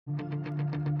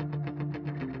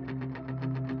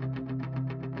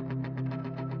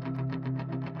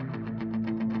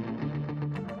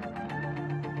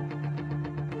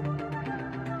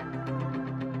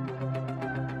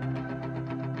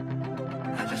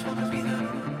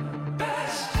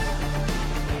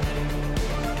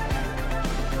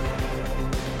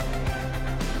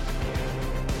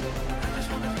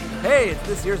Hey, it's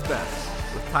this year's best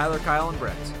with Tyler, Kyle, and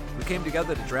Brett. We came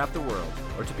together to draft the world,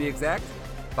 or to be exact,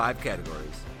 5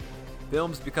 categories.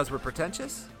 Films because we're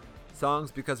pretentious,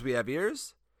 songs because we have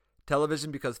ears,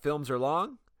 television because films are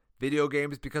long, video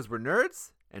games because we're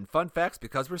nerds, and fun facts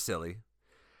because we're silly.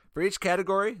 For each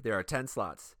category, there are 10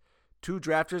 slots. 2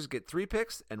 drafters get 3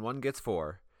 picks, and 1 gets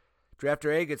 4.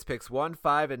 Drafter A gets picks 1,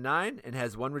 5, and 9, and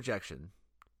has 1 rejection.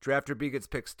 Drafter B gets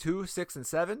picks 2, 6, and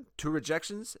 7, 2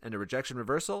 rejections, and a rejection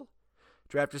reversal.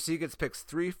 Drafter C gets picks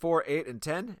 3, 4, 8, and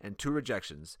 10, and 2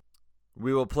 rejections.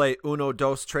 We will play Uno,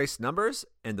 Dos, Tres numbers,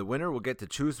 and the winner will get to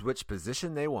choose which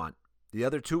position they want. The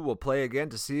other 2 will play again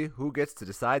to see who gets to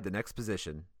decide the next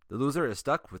position. The loser is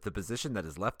stuck with the position that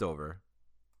is left over.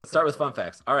 Let's start with fun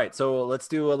facts. All right, so let's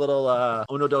do a little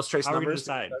Uno, Dos, Tres How numbers.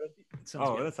 Are we gonna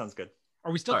decide? That sounds good.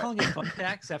 Are we still calling it fun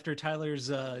facts after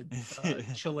Tyler's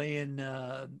Chilean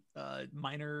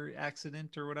minor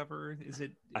accident or whatever? Is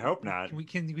it? I hope not.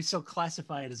 Can we still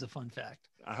classify it as a fun fact?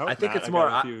 I think not. it's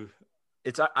more.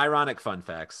 It's ironic fun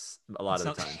facts a lot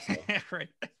of the time. So. Right.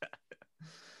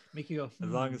 Make you go.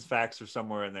 As long as facts are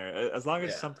somewhere in there. As long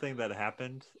as something that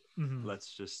happened,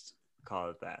 let's just call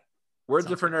it that. Words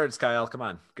are for nerds, Kyle. Come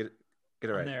on, get it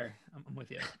right. I'm there. I'm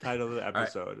with you. Title of the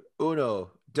episode: Uno,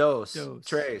 dos,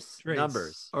 tres,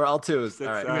 numbers, or all 2s.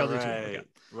 All right, okay.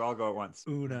 We'll all go at once.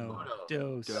 Uno,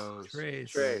 dos,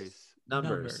 tres,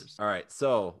 numbers. All right,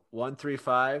 so 1, 3,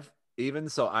 5, even.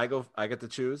 So I get to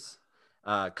choose.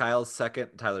 Kyle's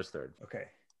second, Tyler's third. Okay.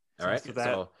 All right.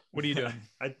 So what are you doing?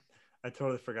 I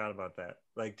totally forgot about that.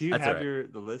 Like, do you have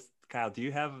the list, Kyle? Do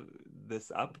you have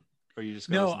this up, or you just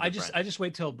I just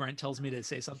wait till Brent tells me to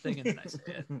say something and then I say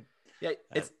it. Yeah,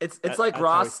 it's like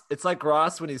Ross. It's like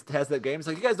Ross when he has that game. It's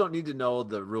like, you guys don't need to know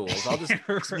the rules. I'll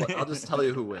just tell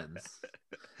you who wins.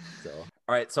 So all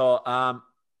right. So I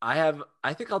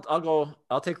think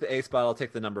I'll take the A spot. I'll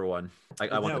take the number 1.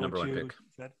 I want the number 1 pick.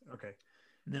 Okay.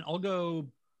 And then I'll go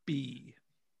B.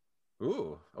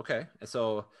 Ooh, okay.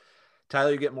 So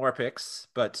Tyler, you get more picks,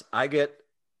 but I get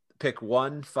pick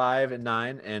 1, 5, and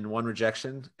 9, and 1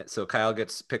 rejection. So Kyle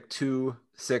gets pick 2,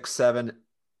 6, 7,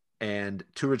 and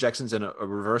 2 rejections and a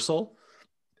reversal.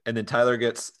 And then Tyler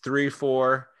gets 3,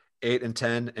 4, 8, and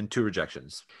 10, and 2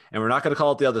 rejections. And we're not going to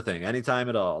call it the other thing anytime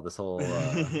at all. This whole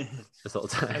time.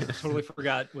 I totally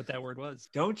forgot what that word was.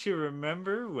 Don't you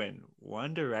remember when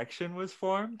One Direction was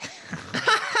formed?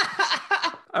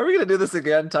 Are we going to do this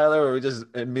again, Tyler, or we just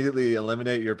immediately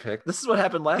eliminate your pick? This is what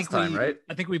happened last time, right?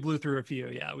 I think we blew through a few.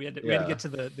 Yeah, we had to get to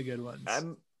the good ones.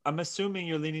 I'm assuming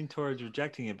you're leaning towards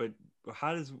rejecting it, but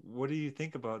what do you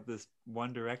think about this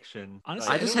One Direction?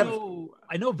 Honestly,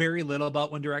 I know very little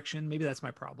about One Direction. Maybe that's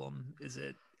my problem.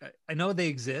 I know they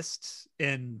exist,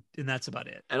 and that's about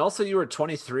it. And also, you were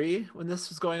 23 when this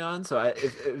was going on, so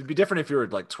it would be different if you were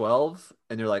like 12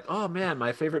 and you're like, oh man,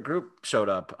 my favorite group showed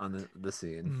up on the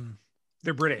scene.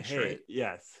 They're British, right?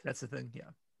 Yes, that's the thing. Yeah,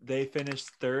 they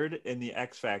finished 3rd in the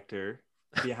X Factor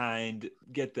behind.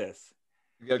 Get this,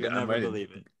 you'll never believe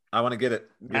it. I want to get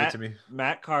it. Give it to me.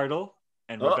 Matt Cardle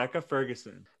and Rebecca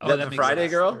Ferguson. Is that the Friday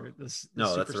girl?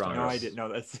 No, that's the wrong. No, I didn't. No,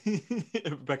 that's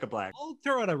Rebecca Black. I'll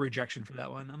throw out a rejection for that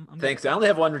one. Thanks. I only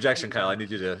have 1 rejection, Kyle. I need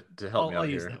you to help me out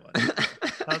use here.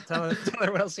 That one.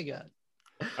 Tell what else you got.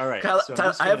 All right, Kyle,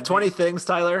 I have 20 things,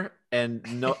 Tyler, and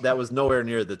no, that was nowhere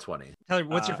near the 20. Tyler,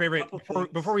 what's your favorite?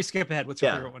 Before we skip ahead, what's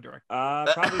your favorite One Direction?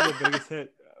 Probably the biggest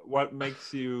hit. What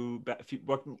makes you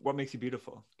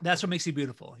beautiful? That's what makes you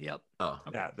beautiful. Yep. Oh,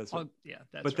 okay. Yeah, that's what. That's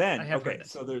but right. Then, okay,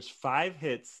 so there's 5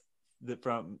 hits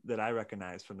that I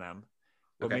recognize from them.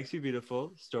 What Makes You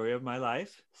Beautiful, Story of My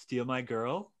Life, Steal My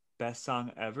Girl, Best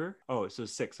Song Ever. Oh, so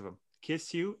 6 of them.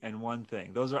 Kiss You and One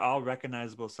Thing. Those are all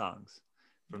recognizable songs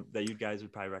that you guys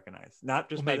would probably recognize. Not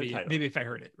just by the title. Maybe if I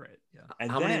heard it right. Yeah. And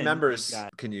how many members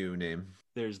can you name?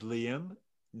 There's Liam,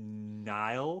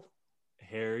 Niall,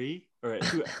 Harry,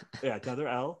 another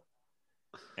L,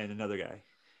 and another guy.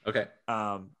 Okay.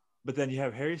 But then you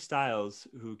have Harry Styles,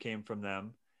 who came from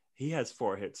them. He has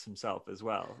 4 hits himself as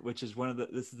well, which is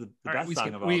this is the best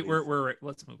song of all these.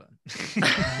 Let's move on.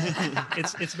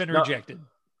 It's been rejected.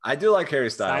 I do like Harry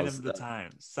Styles. Sign of the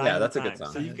Times. That's a good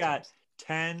song. So you've got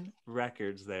 10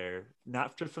 records there,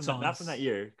 not from that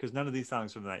year, because none of these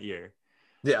songs from that year.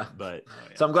 Yeah, but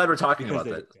so I'm glad we're talking about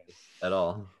that at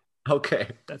all. Okay,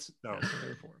 that's very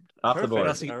informed. Off the board.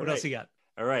 What else you got?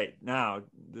 All right, now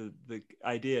the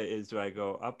idea is, do I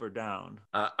go up or down?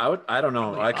 I don't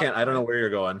know. I can't. I don't know where you're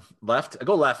going. Left. I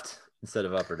go left instead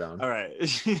of up or down. All right.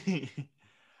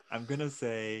 I'm gonna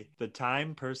say the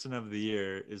Time Person of the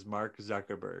Year is Mark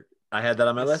Zuckerberg. I had that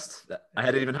on my list. I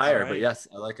had it even higher, but right. yes,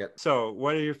 I like it. So,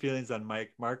 what are your feelings on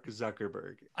Mark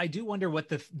Zuckerberg? I do wonder what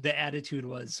the attitude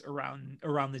was around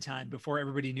the time before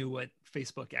everybody knew what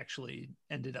Facebook actually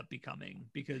ended up becoming.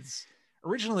 Because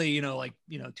originally,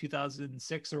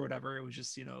 2006 or whatever, it was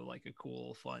just, like a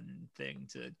cool, fun thing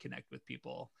to connect with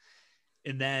people.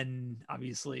 And then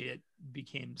obviously it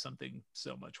became something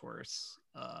so much worse.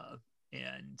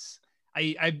 And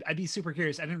I'd be super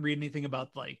curious. I didn't read anything about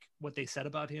like what they said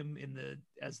about him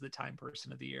as the Time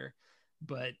Person of the Year,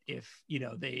 but if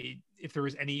there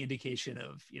was any indication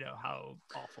of how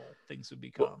awful things would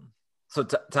become. So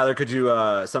Tyler, could you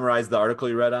summarize the article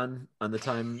you read on the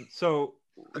Time? So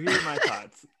here are my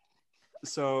thoughts.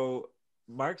 So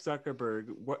Mark Zuckerberg,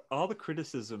 all the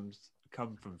criticisms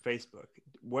come from Facebook.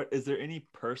 Is there any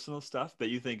personal stuff that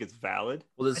you think is valid?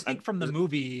 Well, I think from the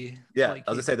movie. Yeah, I was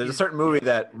gonna say there's a certain movie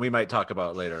that we might talk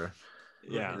about later.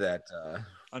 Yeah, that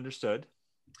understood.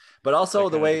 But also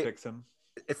the way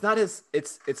it's not his.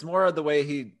 It's more the way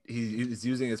he's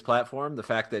using his platform. The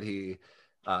fact that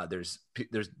there's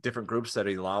different groups that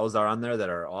he allows are on there that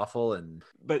are awful.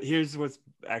 But here's what's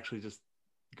actually just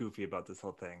goofy about this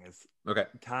whole thing is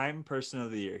Time Person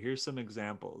of the Year. Here's some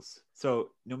examples. So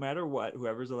no matter what,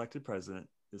 whoever's elected president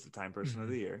is the Time Person of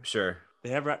the Year. Sure. They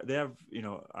have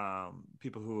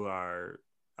people who are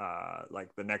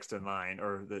like the next in line,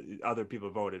 or the other people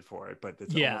voted for it, but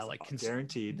it's like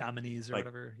guaranteed nominees or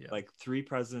whatever. Yeah. Like 3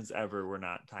 presidents ever were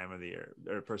not Time of the Year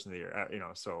or Person of the Year.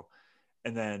 So,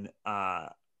 and then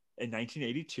in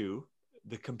 1982,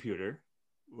 the computer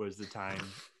was the Time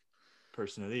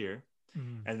Person of the Year.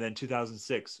 And then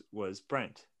 2006 was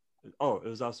Brent. Oh, it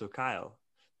was also Kyle,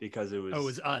 because it was. Oh, it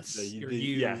was us.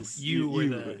 Yes, you were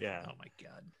the. Yeah. Oh my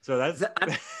god. So that's.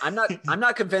 I'm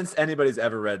not convinced anybody's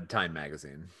ever read Time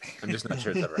magazine. I'm just not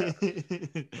sure it's ever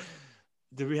happened.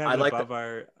 Did we have it above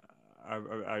our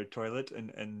toilet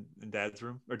in Dad's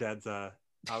room or Dad's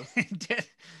house?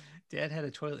 Dad had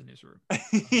a toilet in his room.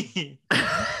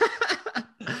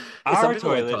 Our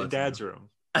toilet in Dad's room.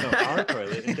 No, our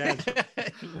toilet in Dad's room.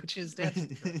 Which is Dad's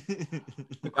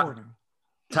the corner.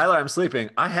 Tyler, I'm sleeping.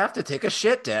 I have to take a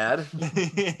shit, Dad.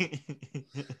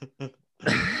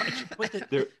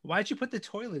 Why'd you put the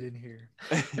toilet in here?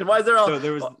 And why is there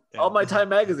all my Time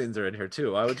magazines are in here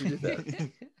too? Why would you do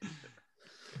that?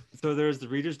 So there's the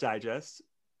Reader's Digest,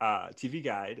 TV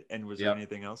Guide, and was there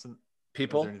anything else?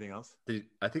 People? Was there anything else?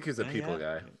 I think he's a People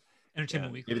guy.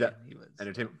 Entertainment Weekly. Maybe that he was.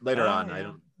 Entertainment later on.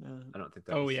 Yeah. I don't think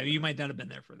that. Oh yeah, you might not have been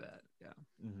there for that. Yeah.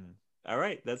 Mm-hmm. All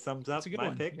right, that sums up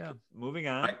my pick. Yeah. Moving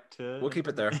on we'll keep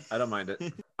it there. I don't mind it.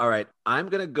 All right, I'm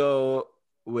gonna go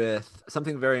with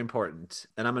something very important,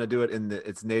 and I'm gonna do it in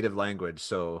its native language.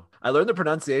 So I learned the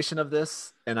pronunciation of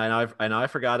this, and I know I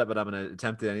forgot it, but I'm gonna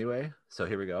attempt it anyway. So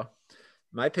here we go.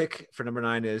 My pick for number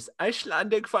 9 is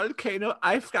Icelandic volcano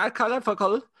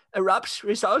Eyjafjallajökull erupts,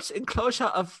 results in closure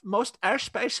of most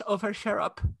airspace over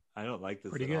Europe. I don't like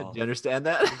this. Pretty at good. all. Do you understand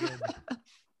that?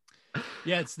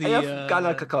 Yeah, it's the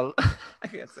Eyjafjallajökull. I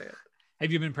can't say it.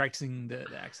 Have you been practicing the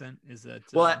accent? Is that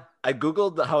well? I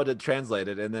googled how to translate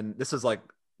it, and then this was like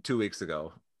 2 weeks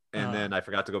ago, and then I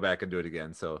forgot to go back and do it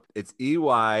again. So it's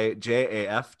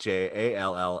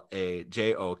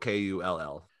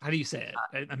Eyjafjallajökull. How do you say it?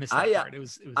 I missed that part. It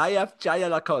was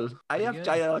Eyjafjallajökull.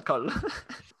 Eyjafjallajökull.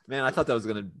 Man, I thought that was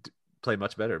gonna play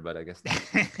much better, but I guess not.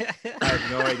 I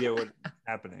have no idea what's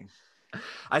happening.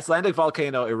 Icelandic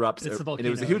volcano erupts, volcano, and it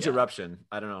was a huge eruption.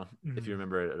 I don't know if you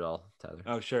remember it at all, Tyler.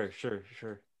 Oh, sure.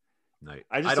 No,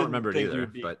 I don't remember it think either.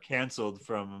 You'd be canceled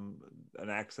from an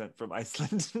accent from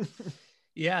Iceland.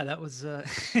 Yeah, that was. Oh,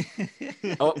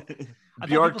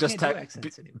 Bjork just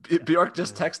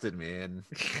texted me, and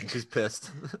she's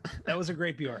pissed. That was a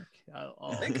great Bjork.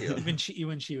 Thank you.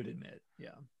 Even she would admit. Yeah.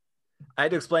 I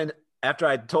had to explain after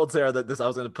I told Sarah that I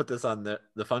was going to put this on the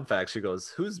fun fact. She goes,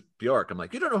 "Who's Bjork?" I'm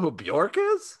like, "You don't know who Bjork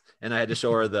is?" And I had to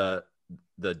show her the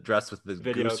dress with the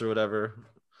video goose or whatever,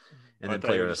 and then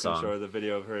play her a song. Show her the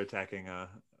video of her attacking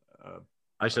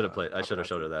I should have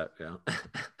showed her that. Yeah.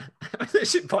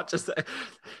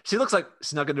 She looks like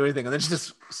she's not gonna do anything, and then she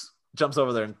just jumps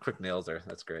over there and quick nails her.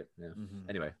 That's great. Yeah. Mm-hmm.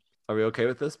 Anyway, are we okay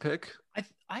with this pick?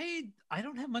 I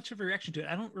don't have much of a reaction to it.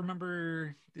 I don't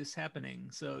remember this happening.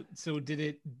 So did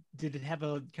it have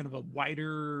a kind of a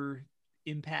wider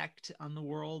impact on the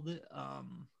world?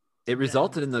 It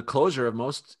resulted in the closure of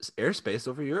most airspace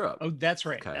over Europe. Oh, that's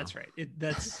right. Kyle. That's right.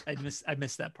 I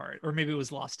missed that part, or maybe it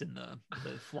was lost in the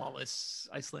flawless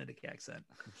Icelandic accent.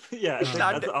 Yeah,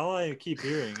 that's all I keep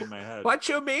hearing in my head. What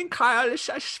you mean, Kyle? Is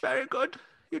very good.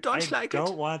 You don't like it. I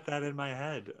don't want that in my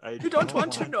head. You don't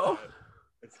want to know.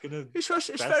 It's gonna. It's very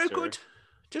fester. good.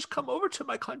 Just come over to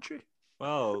my country.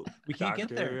 Well, We can't get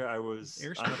doctor, there. I was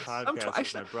Airspace. on a podcast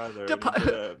with my brother. The, and he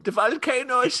did a- the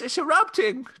volcano is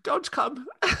erupting. Don't come.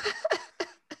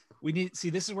 We need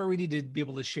this is where we need to be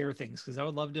able to share things, because I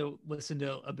would love to listen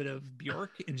to a bit of Bjork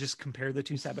and just compare the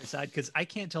two side by side, because I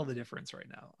can't tell the difference right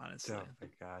now, honestly. Oh my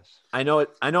gosh. I know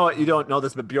it. You don't know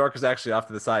this, but Bjork is actually off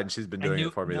to the side, and she's been doing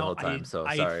it for me the whole time.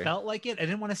 I Sorry. felt like it. I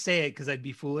didn't want to say it because I'd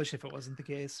be foolish if it wasn't the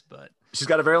case, but She's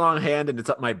got a very long hand, and it's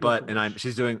up my butt,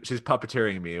 foolish. and she's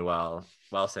puppeteering me while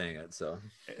saying it. So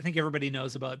I think everybody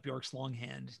knows about Bjork's long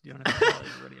hand. You don't have to tell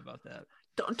everybody about that.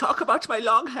 Don't talk about my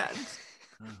long hands.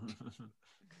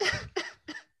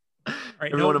 All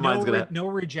right, Everyone of mine's gonna- no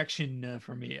rejection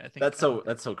from me. I think that's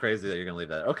so crazy that you're gonna leave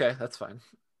that. Okay, that's fine.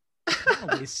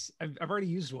 I've already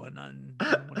used one on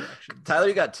One Direction. Tyler,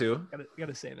 you got two.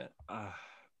 Gotta save it.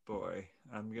 Boy,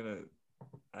 I'm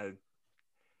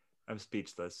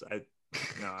speechless.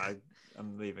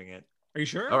 I'm leaving it. Are you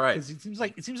sure? All right. 'Cause it seems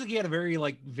like you had a very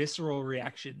visceral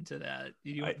reaction to that.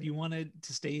 You wanted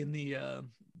to stay in the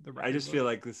I just feel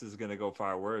like this is gonna go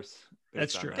far worse.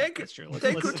 That's based on true. that. Thank you. That's true.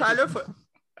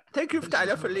 Thank you,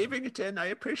 Tyler, for leaving it in. I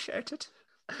appreciate it.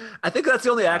 I think that's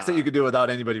the only accent you could do without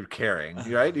anybody caring,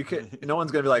 right? You could. No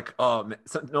one's gonna be like, oh,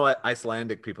 no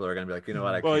Icelandic people are gonna be like, you know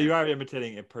what? Well, can't. you are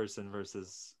imitating a person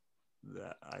versus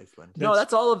Iceland. No,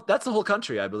 that's the whole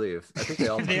country, I believe. I think they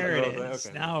all. There it Oh, is.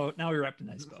 okay. Now we're up to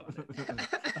nice bow.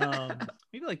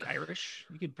 Maybe like Irish.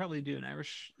 You could probably do an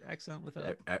Irish accent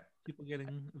without people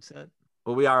getting upset.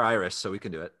 Well, we are Irish, so we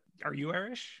can do it. Are you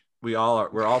Irish? We all are.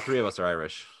 We're all three of us are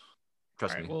Irish.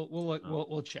 Trust All right, me. we'll look.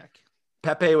 We'll check.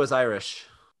 Pepe was Irish.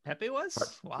 Pepe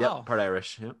was? Wow. Yep, part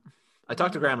Irish. Yep. I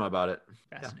talked to Grandma about it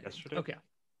Fascinating. Yesterday? Okay.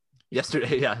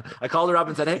 yesterday. Yeah, I called her up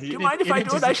and said, "Hey, do you In- mind if in I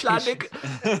do an Icelandic?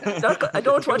 I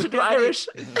don't want to do Irish."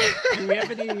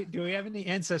 Do we have any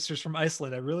ancestors from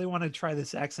Iceland? I really want to try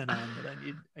this accent on, but I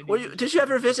need Did you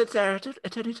ever visit there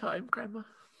at any time, Grandma?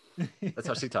 That's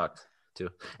how she talked too.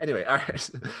 Anyway, all right.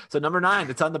 So number 9,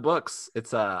 it's on the books.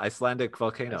 It's Icelandic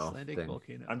volcano Icelandic thing.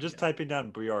 volcano. I'm just yeah. typing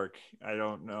down Bjork. I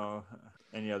don't know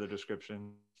any other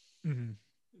description. Mhm.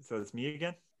 So it's me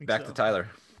again. Think Back so. to Tyler.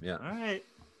 Yeah.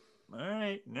 All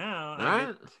right. Now All I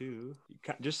right. get to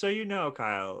just so you know,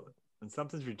 Kyle. When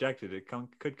something's rejected, it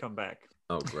could come back.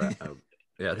 Oh, great. Oh,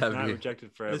 yeah, It's that not would be.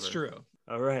 rejected forever. That's true.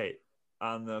 All right.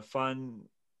 On the fun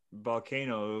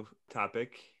volcano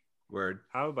topic, Word.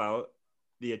 how about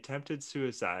the attempted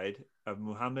suicide of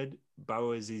Muhammad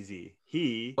Bouazizi?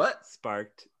 He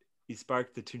sparked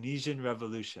the Tunisian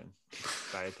Revolution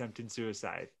by attempting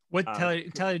suicide. What Tyler,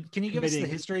 can you give us the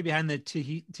committing- history behind the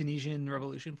Tunisian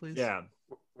revolution, please? Yeah.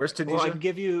 Where's Tunisia? Well, I can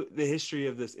give you the history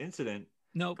of this incident.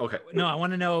 No. Okay. No, I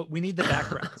want to know. We need the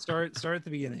background. Start at the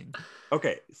beginning.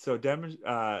 Okay, so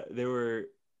they were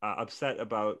upset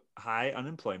about high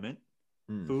unemployment,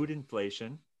 food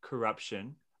inflation,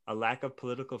 corruption, a lack of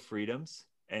political freedoms,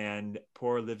 and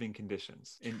poor living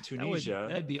conditions in Tunisia.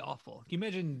 That'd be awful. Can you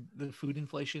imagine the food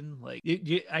inflation? Like,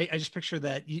 I just picture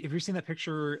that. Have you seen that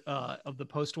picture of the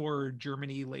post-war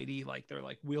Germany lady? Like, they're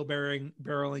like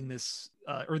barreling this,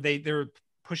 or they're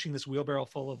pushing this wheelbarrow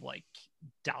full of like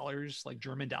dollars, like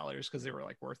German dollars, because they were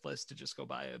like worthless to just go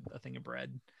buy a thing of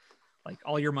bread. Like,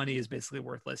 all your money is basically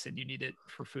worthless, and you need it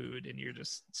for food, and you're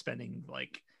just spending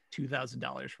like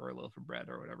 $2,000 for a loaf of bread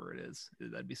or whatever it is.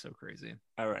 That'd be so crazy.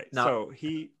 All right. Now- So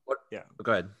yeah.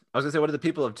 Go ahead. I was gonna say, what do the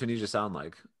people of Tunisia sound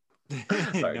like?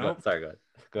 Sorry, Nope. go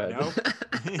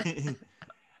ahead.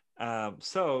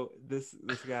 So this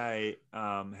guy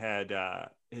had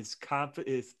his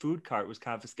food cart was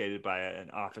confiscated by an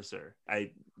officer.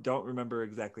 I don't remember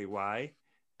exactly why,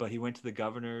 but he went to the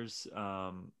governor's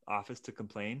office to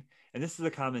complain. And this is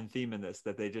a common theme in this,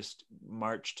 that they just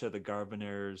march to the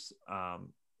governor's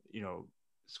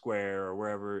square or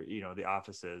wherever the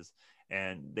office is,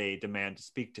 and they demand to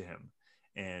speak to him.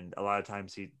 And a lot of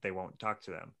times they won't talk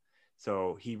to them.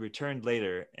 So he returned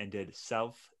later and did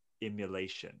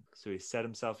self-immolation. So he set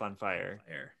himself on fire.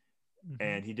 Mhm.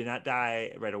 And he did not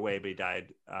die right away, but he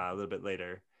died a little bit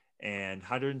later. And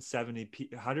 107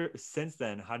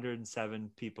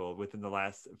 people within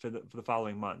for the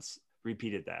following months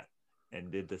repeated that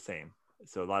and did the same.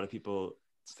 So a lot of people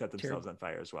set themselves on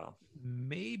fire as well.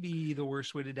 Maybe the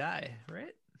worst way to die,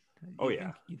 right?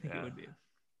 You think it would be?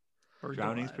 Or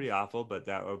Drowning's alive. pretty awful, but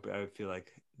I feel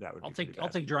like that would. I'll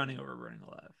take drowning over burning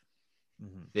alive.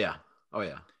 Mm-hmm. Yeah. Oh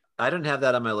yeah. I didn't have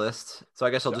that on my list, so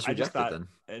I guess I'll just I reject it thought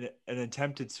then. an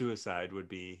attempted suicide would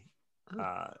be.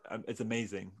 It's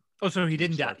amazing. Oh, so he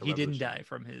didn't die. Start the He didn't revolution. die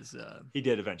from his. He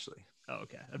did eventually. Oh,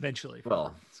 okay. Eventually.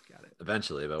 Well, got it.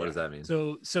 Eventually, but what does that mean?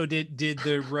 So did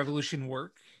the revolution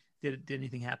work? Did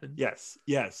anything happen? Yes,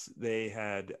 they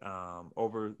had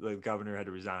the governor had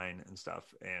to resign and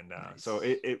stuff, and Nice. so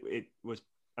it was.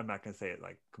 I'm not going to say it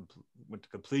like went to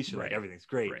completion, like Right. everything's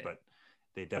great, Right. but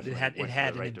they But definitely it went had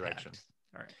in the right an impact. direction.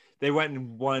 All right. They went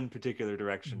in one particular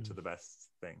direction to the best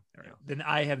thing. All right. You know. Then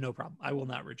I have no problem. I will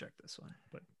not reject this one.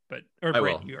 But or I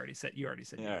Brent, will. you already said. All You right.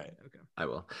 did. Okay. I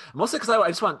will. Mostly because I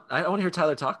want to hear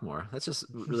Tyler talk more. That's just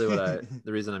really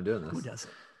the reason I'm doing Who this.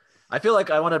 doesn't? I feel like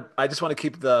I just want to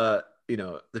keep the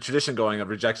tradition going of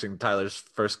rejecting Tyler's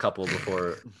first couple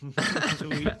before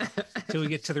Till we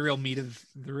get to the real meat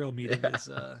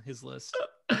of his list.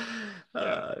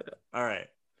 All right.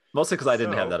 Mostly because I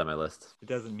didn't have So- that on my list. It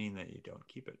doesn't mean that you don't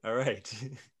keep it. All right.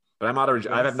 But I'm out of.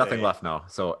 I have nothing say- left now,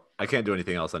 so I can't do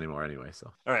anything else anymore anyway.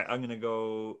 So All right, I'm gonna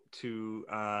go to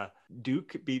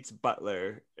Duke beats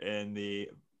Butler in the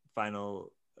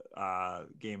final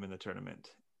game in the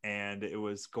tournament, and it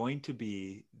was going to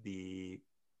be the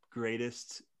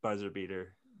greatest buzzer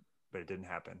beater, but it didn't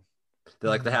happen. they're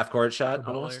like the half court shot For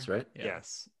Butler. almost, right? Yeah.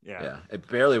 Yes, yeah. Yeah, it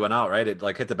barely went out, right? It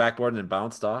like hit the backboard and then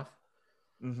bounced off.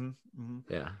 Mm-hmm.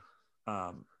 Mm-hmm.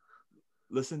 Yeah,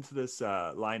 Listen to this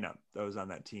lineup that was on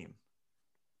that team.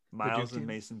 Miles and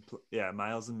Mason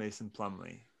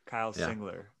Plumlee, Kyle Yeah.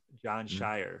 Singler, John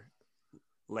Shire,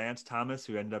 Lance Thomas,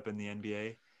 who ended up in the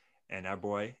NBA, and our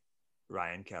boy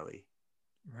Ryan Kelly.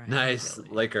 Ryan nice Kelly.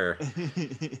 Laker.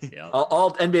 Yep.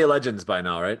 All NBA legends by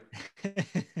now, right?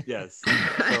 Yes.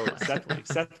 So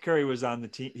Seth Curry was on the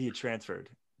team. He had transferred,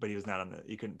 but he was not on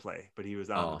he couldn't play, but he was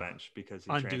on the bench because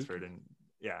he On Duke? transferred. And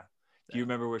yeah. Do you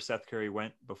remember where Seth Curry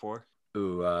went before?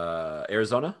 Ooh,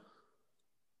 Arizona.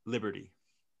 Liberty.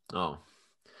 Oh,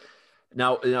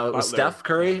 now was Butler. Steph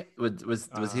Curry was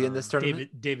he in this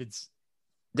tournament? Davidson,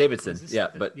 was this- yeah,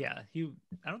 but yeah,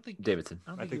 I don't think Davidson.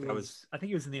 I don't I think, think he that was. I think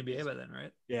he was in the NBA by then,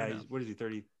 right? Yeah. Or no? What is he?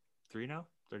 33 now?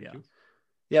 32? Yeah.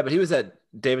 Yeah, but he was at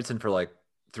Davidson for like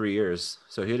 3 years,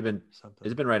 so he'd have been. Something.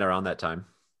 It'd been right around that time.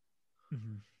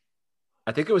 Mhm.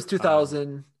 I think it was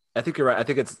 2000. I think you're right. I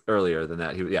think it's earlier than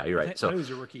that. You're I right. thought he So was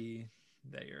a rookie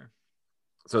that year.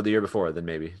 the year before, then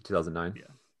maybe 2009. Yeah.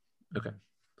 Okay.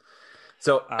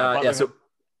 So Butler so had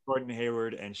Gordon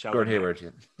Hayward and Sheldon. Gordon Mack.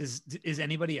 Hayward. Yeah. Is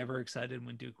anybody ever excited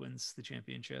when Duke wins the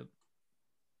championship?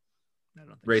 I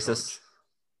don't think Racist.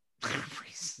 So.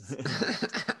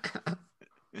 Racist.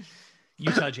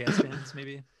 Utah Jazz fans,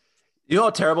 maybe. You know how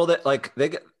terrible that they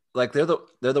get they're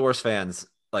the worst fans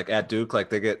like at Duke, like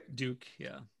they get Duke,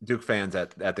 yeah. Duke fans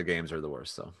at the games are the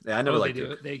worst. So yeah, I Oh, never they liked do.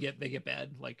 Duke. They get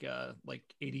bad, like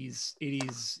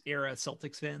 80s era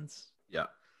Celtics fans, Yeah,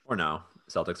 or now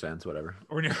Celtics fans, whatever,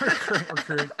 or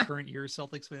current year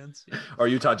Celtics fans. or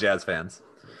Utah Jazz fans,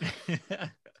 Yeah.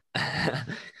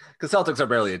 because Celtics are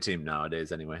barely a team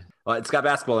nowadays anyway. Well, it's got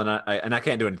basketball and I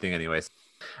can't do anything anyways.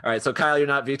 All right, so Kyle, you're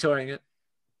not vetoing it.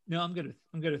 No, I'm good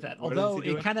with that. What is Although he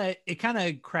doing? it kind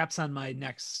of craps on my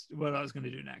what I was going to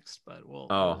do next, but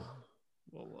we'll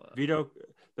Veto.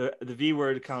 The V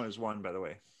word count as one, by the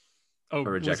way. Oh, A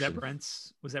rejection. was that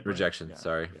Brent's? Was that Brent? Rejection. Yeah,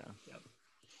 Sorry, Yeah. Yep.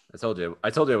 I told you I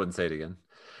wouldn't say it again.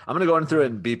 I'm gonna go in through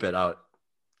it and beep it out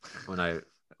when I.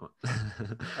 All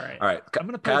right. All right, I'm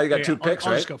gonna Kyle, you got yeah, two picks,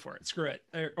 I'll right? just go for it. Screw it.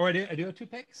 Or I do have 2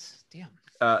 picks. Damn.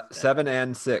 7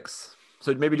 and 6.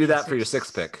 So maybe do that for your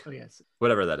 6th pick, Oh yes.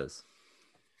 whatever that is.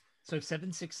 So I have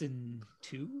 7, 6, and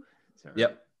 2. Is that right?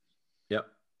 Yep.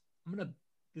 I'm gonna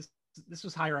this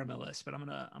was higher on my list, but I'm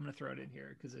gonna throw it in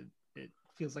here because it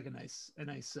feels like a nice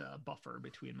buffer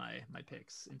between my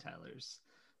picks and Tyler's.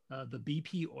 The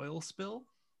BP oil spill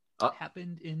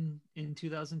happened in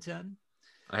 2010.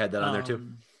 I had that on there too.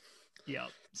 Yeah.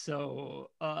 So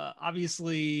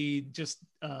obviously just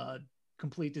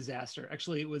complete disaster.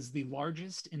 Actually, it was the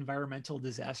largest environmental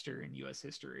disaster in U.S.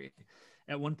 history.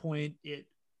 At one point, it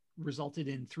resulted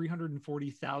in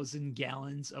 340,000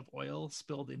 gallons of oil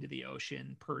spilled into the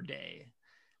ocean per day,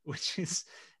 which is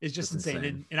just That's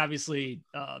insane. And obviously,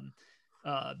 I'm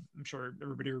sure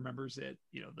everybody remembers it.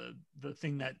 You know, the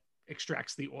thing that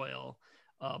extracts the oil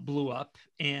blew up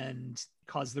and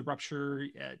caused the rupture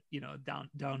at,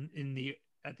 down in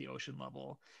at the ocean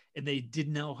level, and they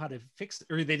didn't know how to fix,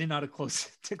 or they didn't know how to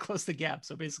close the gap.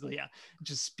 So basically,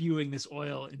 just spewing this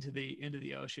oil into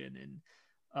the ocean.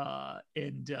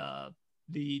 And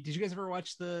did you guys ever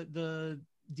watch the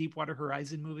Deepwater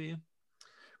Horizon movie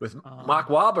With Mark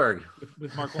Wahlberg.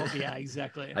 with Mark Wahlberg? Yeah,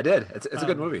 exactly. I did. It's a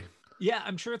good movie. Yeah,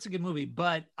 I'm sure it's a good movie,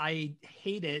 but I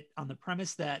hate it on the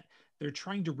premise that they're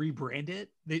trying to rebrand it.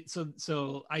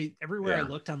 So everywhere I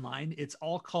looked online, it's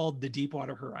all called the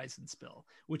Deepwater Horizon spill,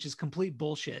 which is complete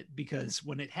bullshit because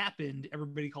when it happened,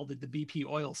 everybody called it the BP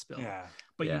oil spill. Yeah.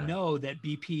 But you know that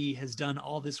BP has done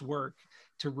all this work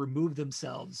to remove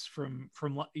themselves from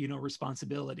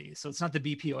responsibility. So it's not the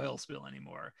BP oil spill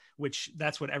anymore, which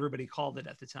that's what everybody called it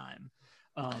at the time.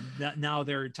 Now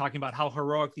they're talking about how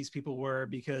heroic these people were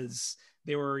because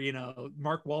they were,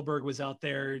 Mark Wahlberg was out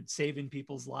there saving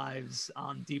people's lives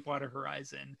on Deepwater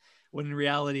Horizon, when in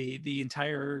reality the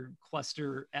entire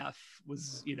cluster F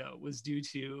was due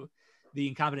to the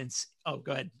incompetence. Oh,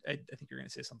 go ahead. I think you're going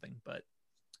to say something, but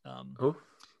who?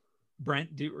 Brent,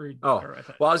 well,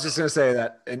 I was just going to say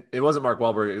that it wasn't Mark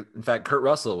Wahlberg. In fact, Kurt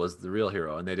Russell was the real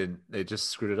hero, and they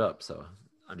just screwed it up. So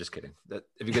I'm just kidding. Do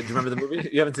you remember the movie?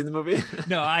 You haven't seen the movie?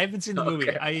 No, I haven't seen the movie.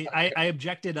 Okay. I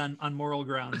objected on moral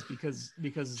grounds because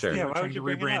Sure. they were trying to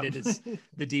rebrand it as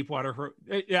the Deepwater.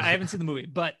 Yeah, I haven't seen the movie,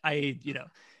 but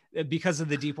because of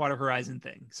the Deepwater Horizon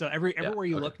thing. So everywhere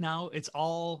you look now, it's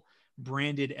all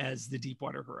branded as the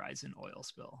Deepwater Horizon oil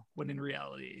spill, when in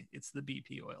reality it's the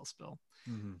BP oil spill.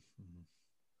 Mm-hmm.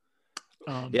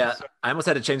 I almost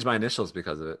had to change my initials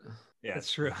because of it. Yeah,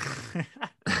 that's true.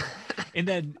 And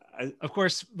then of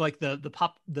course, like the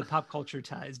pop culture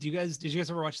ties. Did you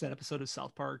guys ever watch that episode of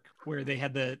South Park where they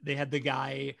had the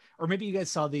guy, or maybe you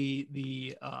guys saw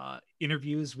the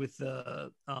interviews with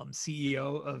the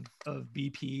CEO of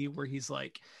BP, where he's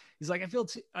like, I feel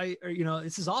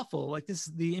this is awful. Like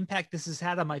the impact this has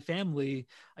had on my family,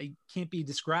 I can't be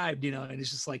described, and it's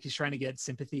just like he's trying to get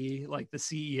sympathy, like the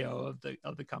CEO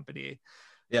of the company.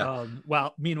 Yeah.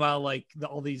 Meanwhile, like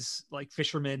all these like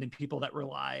fishermen and people that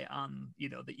rely on,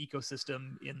 the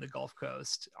ecosystem in the Gulf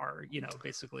Coast are,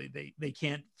 basically they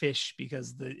can't fish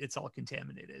because it's all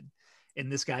contaminated.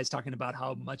 And this guy's talking about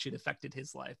how much it affected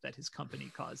his life, that his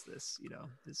company caused this,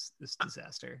 this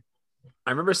disaster.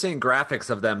 I remember seeing graphics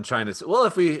of them trying to, well,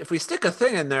 if we stick a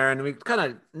thing in there and we kind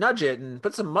of nudge it and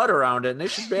put some mud around it, and they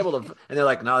should be able to, and they're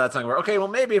like, no, that's not gonna work. Okay, well,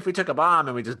 maybe if we took a bomb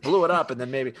and we just blew it up, and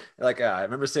then maybe I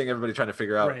remember seeing everybody trying to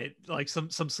figure out. Right. Like some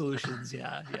solutions.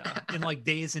 Yeah. And like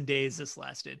days and days this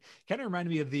lasted. Kind of reminded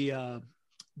me of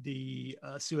the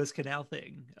Suez Canal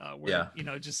thing, where,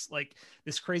 just like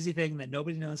this crazy thing that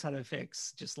nobody knows how to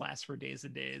fix just lasts for days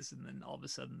and days. And then all of a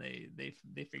sudden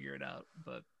they figure it out.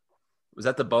 But was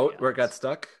that the boat where it got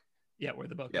stuck? Yeah, where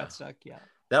the boat got stuck. Yeah.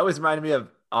 That always reminded me of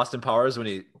Austin Powers when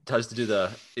he tries to do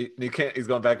he's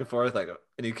going back and forth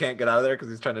and he can't get out of there because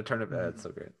he's trying to turn it back. It's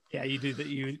so great. Yeah, you do that.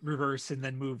 You reverse and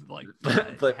then move like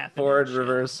forward,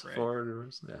 reverse, right? Forward,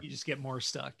 reverse. Yeah. You just get more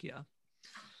stuck. Yeah.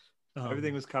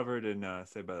 Everything was covered in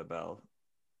Saved by the Bell.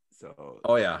 So.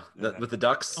 Oh yeah, with the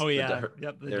ducks. Oh yeah.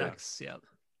 The ducks. Yep.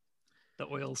 The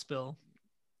oil spill.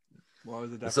 What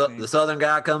was the duck name? The southern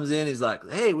guy comes in. He's like,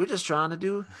 "Hey, we're just trying to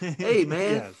do. Hey,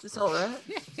 man, yes. It's all right."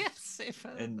 Yes.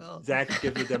 And Zach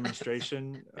gives a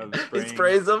demonstration of spraying. He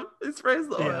sprays them. He sprays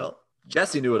the oil.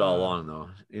 Jesse knew it all along, though.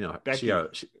 Becky.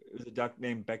 She was a duck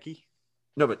named Becky.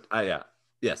 No, but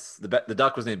yes, the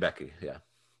duck was named Becky. Yeah.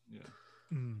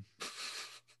 Mm.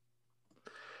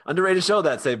 Underrated show,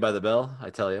 that Saved by the Bell, I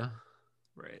tell you.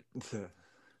 Right.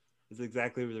 It's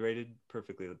exactly rated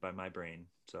perfectly by my brain,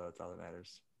 so that's all that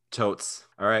matters. Totes.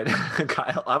 All right,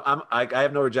 Kyle. I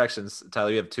have no rejections. Tyler,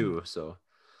 you have 2. So.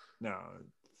 No,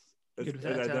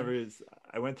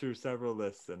 I went through several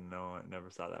lists and no, I never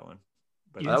saw that one.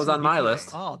 But that was on my list.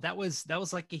 Oh, that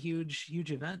was like a huge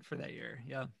event for that year.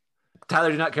 Yeah. Tyler,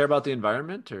 do you not care about the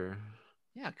environment, or?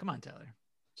 Yeah, come on, Tyler.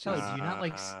 Do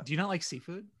you not like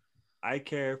seafood? I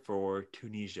care for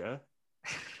Tunisia.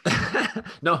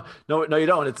 No, you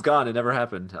don't. It's gone. It never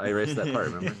happened. I erased that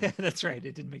part. Remember? That's right.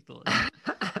 It didn't make the list.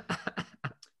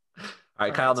 All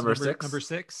right, Kyle, number 6. Number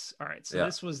 6. All right. So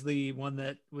this was the one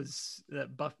that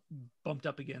bumped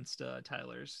up against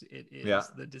Tyler's. It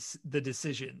is the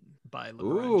Decision by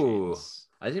LeBron James.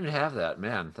 I didn't even have that.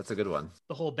 Man, that's a good one.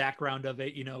 The whole background of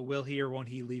it, will he or won't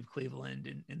he leave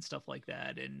Cleveland and stuff like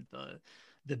that, and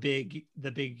the big.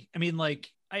 I mean,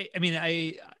 like I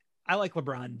like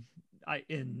LeBron.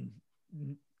 In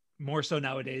more so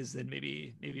nowadays than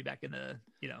maybe back in the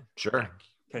sure.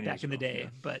 Back in the day,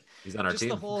 but he's on our team.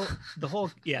 The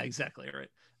whole yeah, exactly right.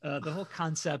 The whole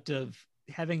concept of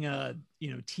having a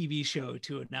TV show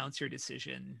to announce your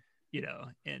decision,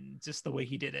 and just the way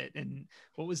he did it, and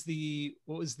what was the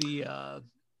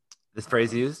this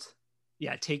phrase used?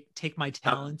 Yeah, take my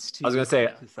talents to. I was gonna say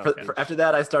after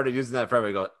that, I started using that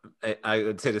forever. I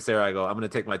would say to Sarah, I'm gonna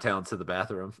take my talents to the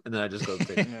bathroom, and then I just go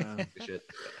take shit.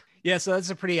 Yeah, so that's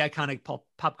a pretty iconic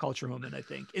pop culture moment, I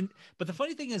think. But the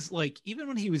funny thing is, like, even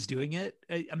when he was doing it,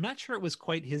 I'm not sure it was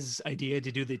quite his idea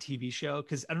to do the TV show,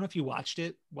 because I don't know if you watched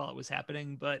it while it was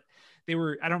happening, but I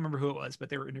don't remember who it was, but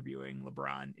they were interviewing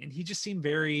LeBron, and he just seemed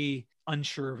very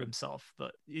unsure of himself.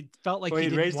 But it felt like he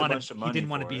didn't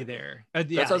want to be there.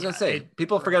 That's what I was gonna say.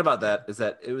 People forget about that. Is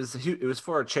that it was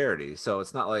for a charity, so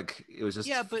it's not like it was just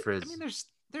for his... I mean,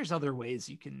 there's other ways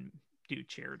you can do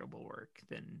charitable work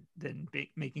than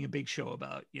making a big show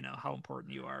about, you know, how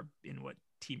important you are in what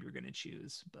team you're going to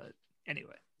choose. But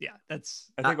anyway, yeah, I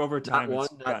think over time not one,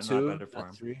 it's not gotten two, a lot better for not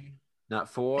him. three, not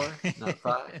four, not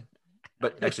five,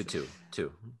 but actually two.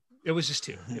 It was just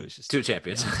two. It was just two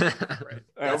champions. Yeah.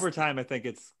 Right. Over time, I think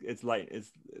it's light.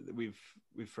 We've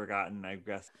forgotten. I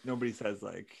guess nobody says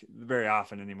like very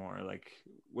often anymore, like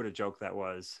what a joke that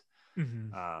was.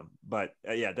 Mm-hmm. But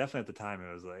yeah, definitely at the time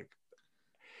it was like,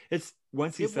 it's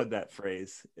once he said that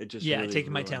phrase, it just really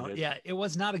taking my talent. Yeah, it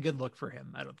was not a good look for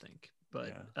him, I don't think.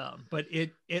 But but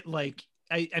it like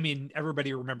I mean,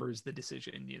 everybody remembers the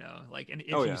decision, you know, like, and if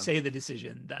you say the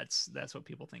decision, that's what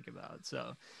people think about.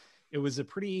 So it was a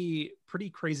pretty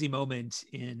crazy moment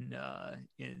in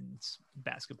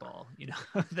basketball, you know,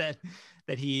 that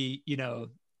he, you know,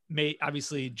 may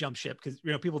obviously jump ship, because,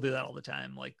 you know, people do that all the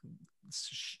time, like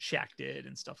Shaq did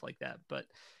and stuff like that. But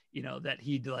you know, that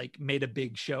he'd like made a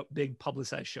big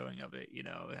publicized showing of it, you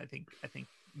know, I think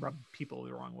rubbed people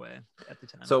the wrong way at the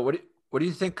time. So what do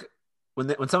you think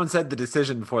when someone said the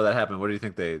decision before that happened? What do you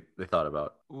think they thought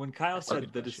about? When Kyle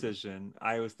said the decision,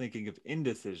 I was thinking of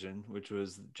indecision, which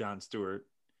was Jon Stewart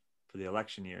for the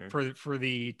election year for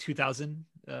the 2000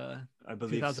 I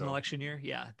believe 2000 so. election year.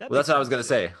 Yeah, that's what I was gonna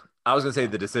say. I was gonna say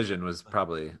the decision was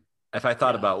probably, if I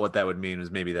thought about what that would mean, was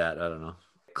maybe that. I don't know.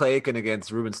 Clay Aiken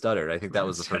against Ruben Studdard. I think that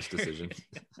was the first decision.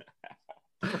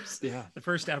 The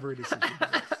first ever decision.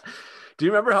 Do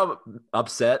you remember how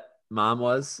upset Mom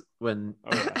was when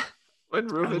when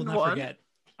Ruben won?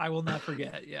 I will not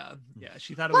forget. Yeah,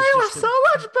 she thought it was so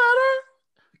much better.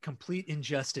 Complete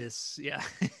injustice. Yeah.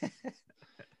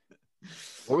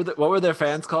 What were their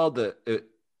fans called?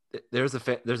 There's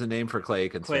a name for Clay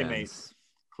Aiken's Claymates.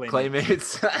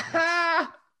 Claymates.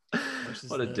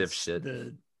 What a dipshit.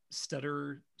 The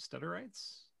Studderites?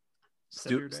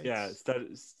 Students. Yeah,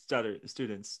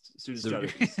 students.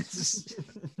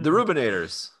 The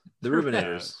Rubinators.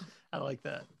 I like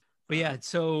that. But yeah,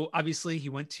 so obviously he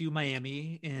went to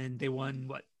Miami and they won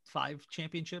 5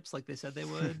 championships like they said they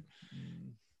would.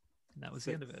 And that was 6.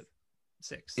 The end of it.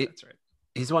 6. That's right.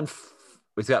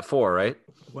 He's got 4, right?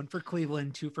 1 for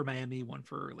Cleveland, 2 for Miami, 1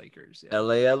 for Lakers. Yeah.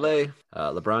 LA.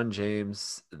 LeBron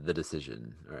James, the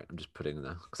decision. All right, I'm just putting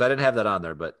because I didn't have that on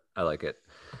there, but I like it.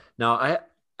 Now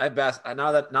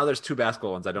now there's 2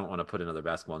 basketball ones. I don't want to put another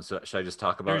basketball one. So should I just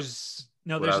talk about? There's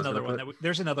another one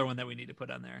there's another one that we need to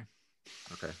put on there.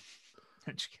 Okay.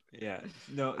 Yeah.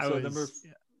 No. So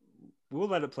we'll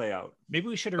let it play out. Maybe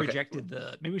we should have rejected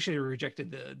the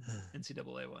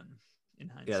NCAA one in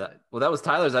hindsight. Yeah. That was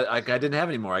Tyler's. I didn't have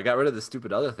any more. I got rid of the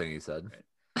stupid other thing he said.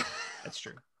 Right. That's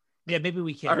true. Yeah, maybe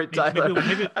we can. All right, Tyler.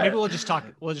 Maybe we'll just talk.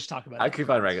 We'll just talk about it. I keep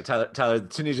on writing. Tyler, the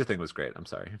Tunisia thing was great. I'm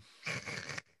sorry.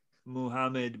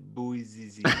 Muhammad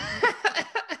Bouazizi.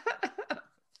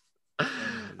 All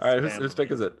right, whose pick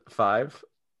is it? 5.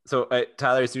 So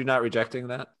Tyler, so you're not rejecting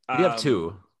that? You have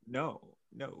 2. No.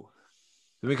 Then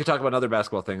we could talk about another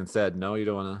basketball thing instead. No, you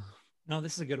don't want to. No,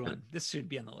 this is a good one. This should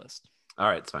be on the list. All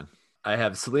right, it's fine. I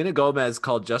have Selena Gomez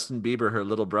called Justin Bieber her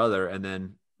little brother, and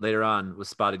then later on was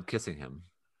spotted kissing him.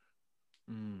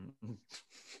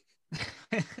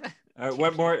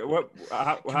 What more?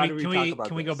 How do we talk about?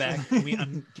 Can we go back? Can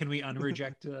we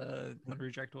unreject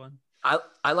one?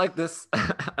 I like this.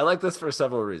 I like this for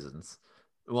several reasons.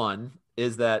 One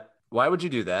is that why would you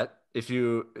do that? If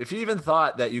you even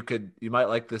thought that you might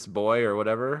like this boy or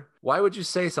whatever, why would you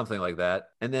say something like that?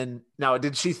 And then now,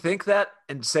 did she think that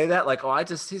and say that like, oh,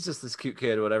 he's just this cute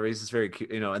kid or whatever. He's just very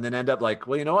cute, you know, and then end up like,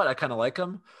 well, you know what? I kind of like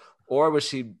him. Or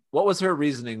what was her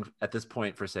reasoning at this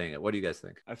point for saying it? What do you guys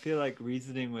think? I feel like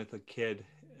reasoning with a kid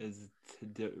is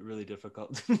really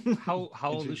difficult. How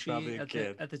old was she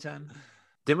at the time?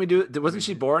 Didn't we do? Wasn't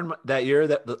she born that year?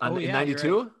 In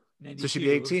 92? Right. So she'd be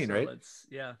 18, so right?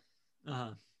 Yeah.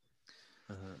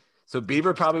 So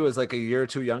Bieber probably was like a year or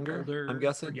 2 younger. Older, I'm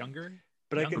guessing younger.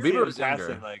 But I can see Bieber was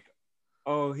younger. Like,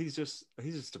 oh, he's just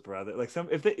a brother. Like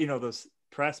if they, those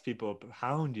press people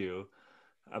hound you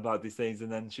about these things,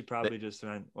 and then she probably just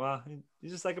went, well,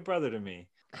 he's just like a brother to me,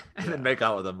 and then make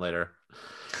out with him later.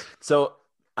 So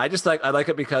I like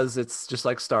it because it's just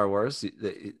like Star Wars.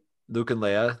 Luke and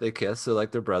Leia, they kiss. So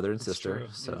like they're brother and It's sister. true.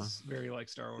 So It's very like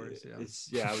Star Wars.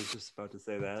 Yeah. Yeah, I was just about to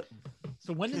say that.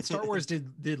 So when in Star Wars did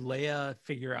Leia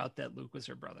figure out that Luke was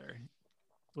her brother?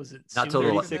 Was it Not soon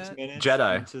till the after 36 that? minutes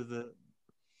Jedi. into the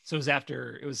So it was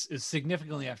after. It was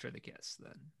significantly after the kiss.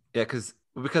 Then. yeah, because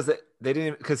they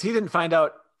didn't because he didn't find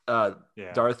out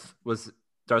yeah. Darth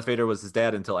Vader was his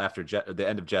dad until after the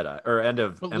end of Jedi or end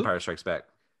of But Empire Strikes Back.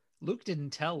 Luke didn't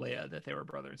tell Leia that they were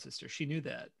brother and sister. She knew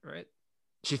that, right?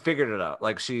 She figured it out.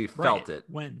 Like she felt Right. it.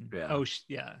 When? Yeah. Oh,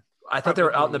 yeah. I thought they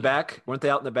were out in the Probably. back. Weren't they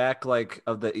out in the back like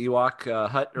of the Ewok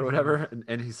hut or Mhm. whatever?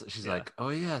 And she's Yeah. like, oh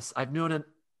yes, I've known it.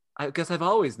 I guess I've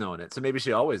always known it. So maybe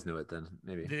she always knew it then.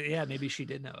 Maybe Yeah, maybe she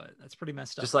did know it. That's pretty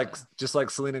messed up. just like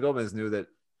Selena Gomez knew that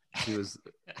she was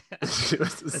she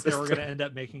was the that they were sister. going to end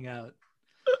up making out.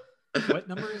 What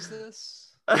number is this?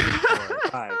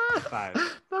 Five.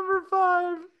 Number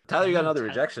 5. Tyler, you got another Ty-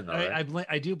 rejection though, right?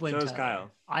 I do blame So does Tyler.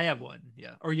 Kyle. I have one.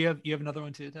 Yeah. Or you have another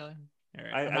one too, Tyler? All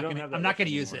right. I don't have that I'm not list going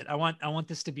to use anymore. it. I want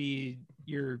this to be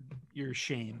your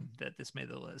shame that this made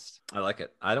the list. I like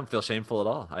it. I don't feel shameful at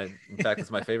all. In fact,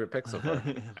 it's my favorite pick so far.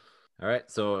 All right,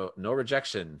 so no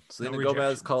rejection. Selena Gomez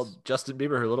rejections. called Justin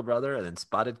Bieber her little brother, and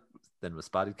then was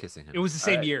spotted kissing him. It was the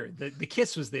All same right. year. The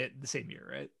kiss was the same year,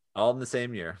 right? All in the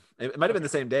same year. It might have been the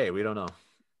same day. We don't know.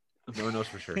 No one knows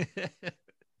for sure.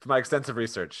 For my extensive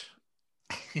research.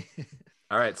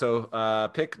 All right, so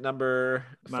pick number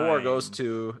 4 goes Mine.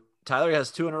 to Tyler.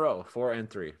 Has 2 in a row, 4 and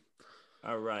 3.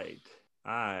 All right.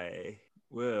 I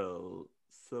will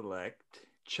select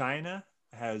China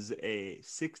has a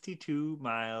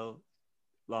 62-mile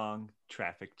long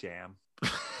traffic jam.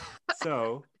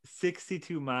 So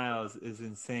 62 miles is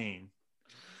insane.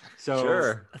 So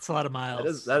Sure, That's a lot of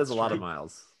miles. that is a lot of true.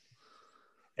 miles.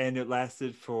 and it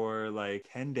lasted for like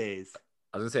 10 days.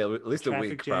 I was gonna say at least a Traffic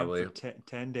week, jam probably. for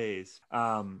 10 days.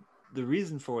 The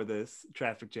reason for this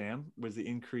traffic jam was the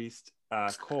increased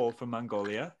coal from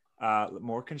Mongolia,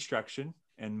 more construction,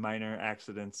 and minor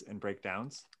accidents and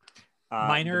breakdowns.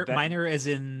 Minor as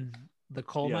in the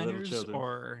coal Yeah, little miners, children.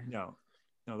 or No,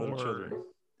 little or children.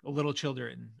 little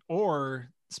children,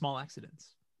 or small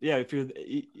accidents. Yeah, if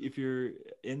you're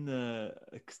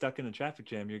stuck in a traffic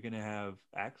jam, you're gonna have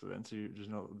accidents. There's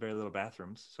very little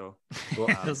bathrooms, so Well,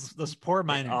 Those poor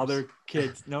miners. all their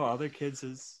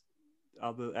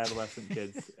adolescent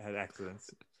kids had accidents.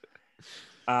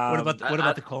 What about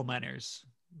I- the coal miners?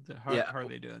 How are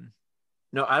they doing?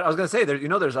 No, I was gonna say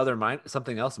there's other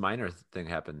something else minor thing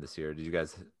happened this year. Did you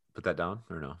guys put that down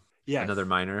or no? Yes. Another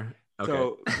minor. Okay.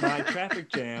 So my traffic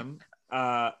jam,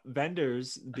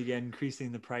 vendors began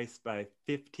increasing the price by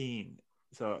 15.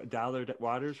 So $1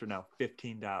 waters are now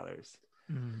 $15.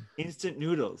 Mm, Instant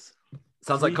noodles.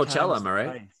 Sounds like 3 Coachella, times am I right?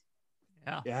 the price.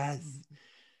 yeah. Yes.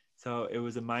 So it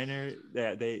was a minor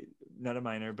not a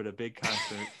minor, but a big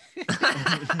concert.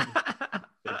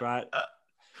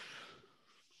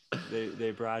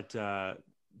 They brought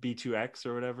B2X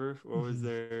or whatever. What was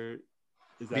their?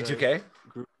 Is that a B2K?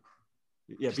 group?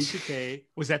 Yeah, B2K.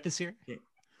 Was that this year?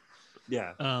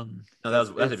 Yeah. No,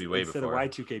 that had to be way instead before. of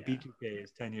Y2K, B2K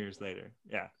is 10 years later.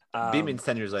 Yeah. B means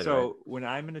 10 years later. So when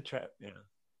I'm in a trap, yeah.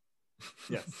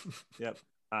 Yes. Yep.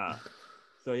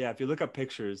 So yeah, if you look up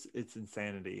pictures, it's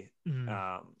insanity.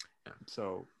 Mm.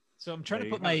 So So I'm trying to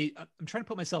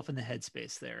put myself in the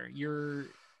headspace there.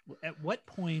 At what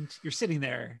point you're sitting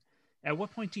there? At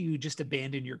what point do you just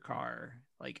abandon your car?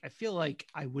 Like, I feel like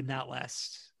I would not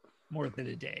last more than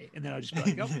a day, and then I'll just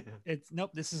be like, nope,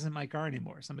 this isn't my car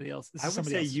anymore. Somebody else. This I is would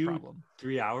somebody say else's problem.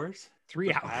 3 hours.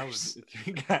 3 I hours.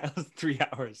 was 3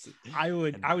 hours. I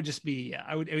would just be,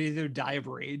 I would either die of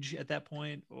rage at that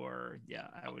point, or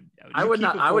I would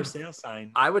not. I would sale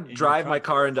sign. I in would your drive my trunk.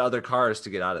 car into other cars to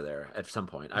get out of there at some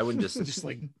point. I wouldn't just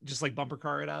just like bumper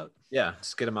car it out. yeah,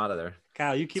 just get them out of there.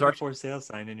 Kyle, you keep Sorry. a for sale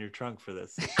sign in your trunk for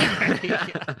this.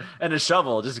 And a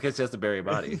shovel just in case he has to bury a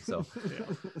body. So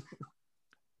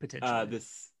Potentially.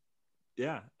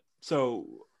 So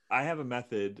I have a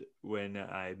method when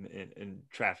I'm in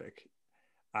traffic.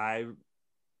 I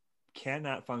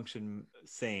cannot function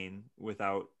sane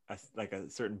without a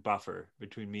certain buffer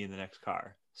between me and the next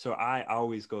car. So I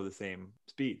always go the same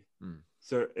speed.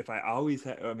 So if I always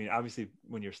obviously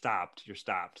when you're stopped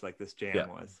like this jam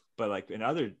was, but like in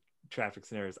other traffic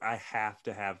scenarios, I have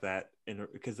to have that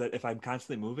because if I'm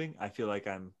constantly moving, I feel like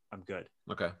I'm good.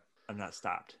 okay, I'm not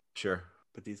stopped. sure,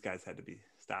 But these guys had to be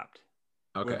stopped.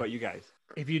 okay. What about you guys?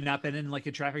 Have you not been in like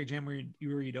a traffic jam where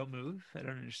you don't move? I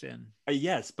don't understand.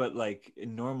 Yes, but like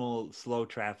in normal slow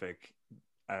traffic,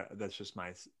 that's just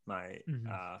my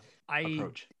I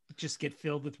approach. just get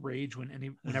filled with rage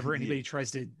whenever anybody tries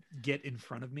to get in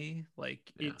front of me. Like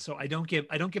Yeah. so I don't give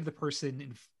the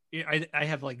person I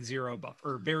have like zero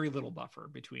buffer, or very little buffer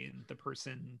between the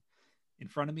person in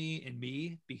front of me and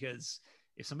me, because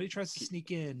if somebody tries to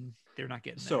sneak in, they're not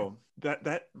getting So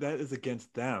that is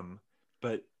against them,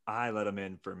 but I let them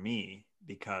in for me,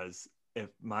 because if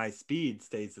my speed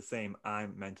stays the same,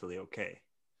 I'm mentally okay.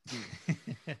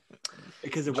 there.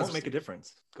 Because it won't make a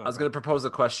difference. I was going to propose a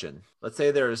question. Let's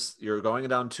say you're going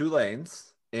down 2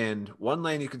 lanes, and one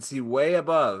lane you can see way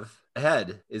above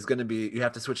ahead is going to be, you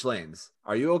have to switch lanes.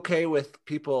 Are you okay with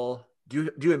people? Do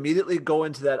you immediately go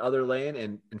into that other lane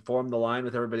and form the line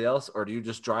with everybody else, or do you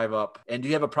just drive up? And do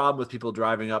you have a problem with people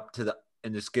driving up to the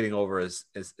and just getting over as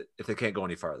if they can't go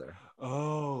any farther?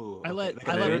 Oh, I okay. let Like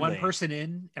a I let third one lane. person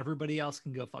in. Everybody else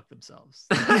can go fuck themselves.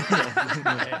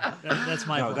 That's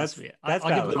my No, that's- philosophy. that's I'll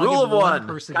give- valid. The I'll rule give of one.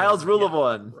 person Kyle's in. rule Yeah, of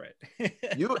one. Right.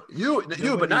 You, but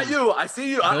Nobody- not you. I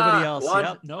see you. Nobody else. One.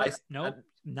 Yep. Nope. Nope.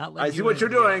 Not letting I see you what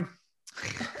in. you're Yeah. doing.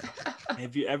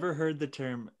 Have you ever heard the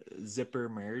term zipper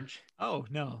merge? Oh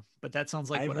no, but that sounds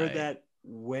like I've what heard that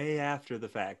way after the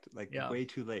fact, like Yeah. way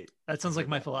too late. That sounds like heard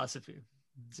my that. philosophy.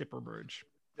 Zipper merge.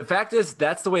 The fact is,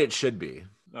 that's the way it should be.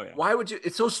 Oh yeah. Why would you?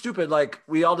 It's so stupid. Like,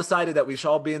 we all decided that we should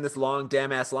all be in this long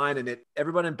damn ass line, and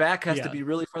everyone in back has to Yeah. be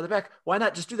really farther back. Why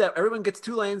not just do that? Everyone gets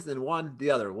 2 lanes, then one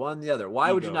the other.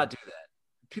 Why would you Ego. not do that?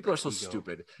 People are so Ego.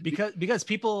 stupid. Because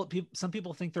some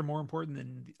people think they're more important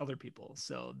than the other people,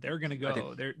 so they're gonna I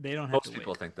think go. They don't have Most to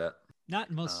people wait. think that.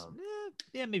 Not most. Um,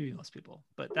 Yeah, maybe most people,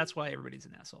 but that's why everybody's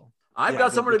an asshole. I've Yeah, got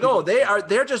the somewhere to people- go.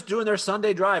 They're just doing their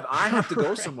Sunday drive. I have to go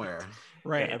Right. somewhere.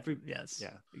 Right.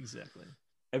 yeah. Exactly.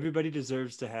 Everybody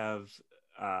deserves to have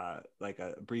like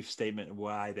a brief statement of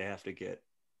why they have to get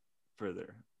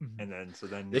further, Mhm. and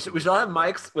then We should all have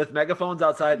mics with megaphones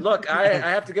outside. Look, I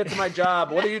have to get to my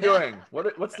job. What are you doing?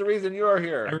 What's the reason you are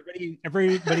here?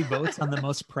 Everybody votes on the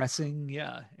most pressing.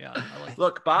 Yeah. I like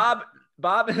Look, Bob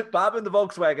in the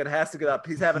Volkswagen has to get up.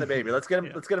 He's having a baby. Let's get him.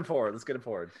 Yeah. Let's get him forward. Let's get him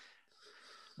forward.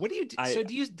 What do you do? I- So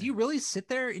do you really sit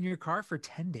there in your car for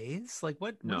 10 days? Like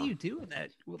what No. do you do in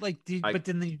that? Like but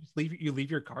then you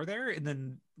leave your car there, and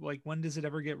then like when does it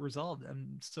ever get resolved?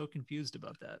 I'm so confused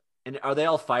about that. And are they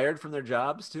all fired from their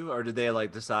jobs too, or did they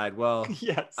like decide? Well,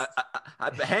 Yes,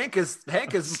 Hank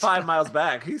is 5 miles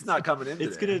back. He's not coming in.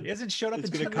 It's today. gonna- He hasn't showed up it's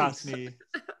in gonna 10 cost weeks. me.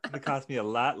 It's gonna cost me a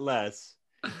lot less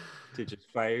to just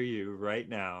fire you right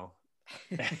now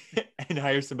and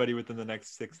hire somebody within the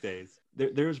next 6 days.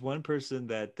 There was one person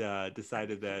that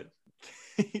decided that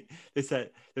they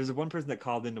said there's one person that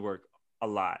called into work a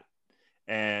lot,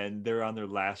 and they're on their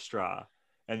last straw,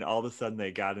 and all of a sudden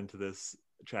they got into this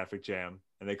traffic jam,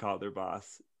 and they called their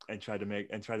boss and tried to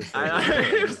save I- it. And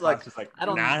his it's like, boss was like, I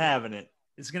don't- not having it.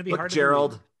 It's gonna be Look, hard.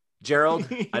 Gerald,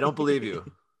 I don't believe you.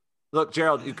 Look,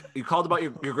 Gerald, you called about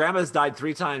your grandma's died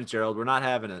 3 times, Gerald. We're not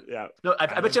having it. Yeah. No,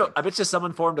 I bet you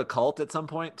someone formed a cult at some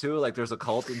point too. Like there's a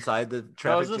cult inside the No, it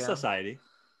traffic was a jam. society.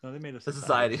 No, they made a The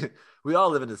society. society. We all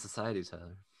live in a society,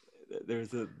 Tyler.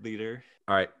 There's a leader.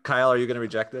 All right, Kyle, are you going to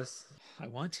reject this? I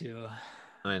want to.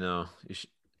 I know you should,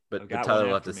 but I've got Tyler one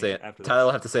will have to after say me after Tyler this.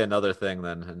 will have to say another thing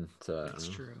then, and so That's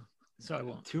true. So I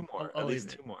won't. 2 more. I'll At least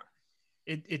leave it. 2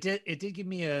 more. It did give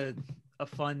me a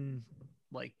fun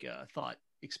thought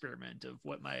experiment of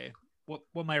what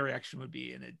my reaction would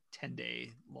be in a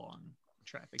 10-day long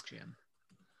traffic jam.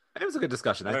 It was a good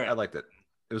discussion. All right. I liked it.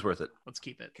 It was worth it. Let's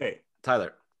keep it. Okay.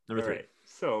 Tyler, number All 3. right.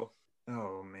 So,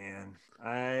 oh man,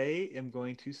 I am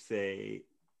going to say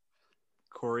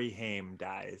Corey Haim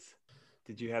dies.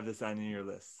 Did you have this on your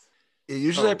list?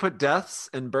 Usually I Oh. put deaths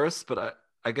and births, but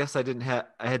I guess I didn't have.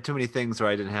 I had too many things where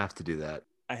I didn't have to do that.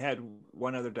 I had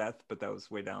one other death, but that was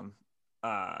way down.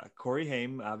 Corey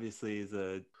Haim obviously is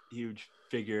a huge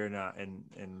figure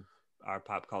in our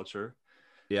pop culture.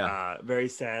 Yeah. Very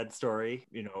sad story,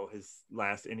 his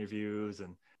last interviews,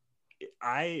 and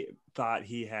I thought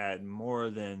he had more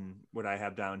than what I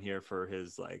have down here for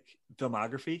his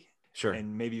filmography, Sure.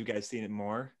 and maybe you guys seen it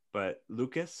more, but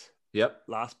Lucas, Yep.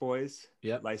 Lost Boys,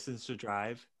 Yep. License to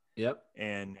Drive, Yep.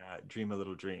 and Dream a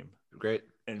Little Dream. Great.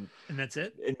 And And that's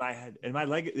it. in my head,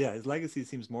 his legacy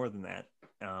seems more than that.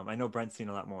 I know Brent's seen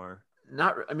a lot more.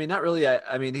 Not really.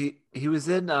 I mean, he was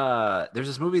in. There's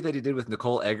this movie that he did with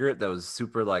Nicole Eggert that was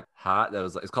super hot. That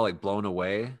was it's called Blown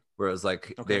Away, where it was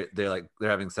Okay. they're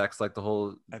having sex the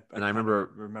whole. And I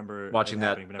remember Watching it that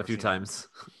happening, but a never few seen it. times,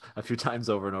 a few times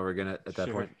over and over again at that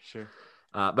Sure, point. Sure.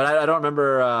 But I don't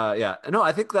remember. Yeah, no,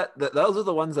 I think that those are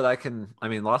the ones that I can. I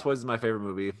mean, Lost Boys is my favorite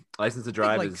movie. License to I think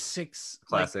Drive like is 6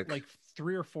 classic. like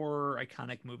 3 or 4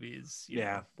 iconic movies.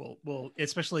 Yeah. Well,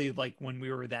 especially when we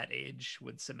were that age,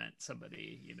 would cement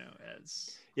somebody,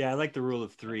 as Yeah, I like the rule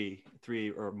of 3.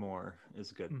 3 or more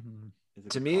is good. Mhm. Is a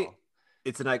To good me, call.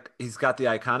 it's he's got the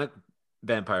iconic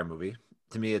vampire movie,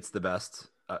 to me, it's the best.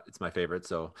 It's my favorite.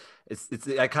 So it's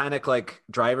the iconic like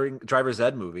driver's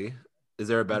ed movie. Is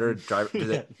there a better driver?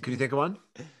 Yeah. Can you think of one?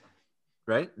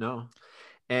 Right? No.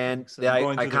 And So the I'm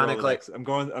going through iconic the like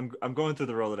Rolodex. I'm going through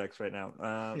the Rolodex right now.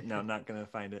 No, I'm not gonna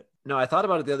find it. no, I thought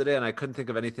about it the other day and I couldn't think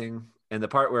of anything. And the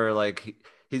part where like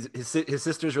his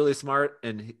sister's really smart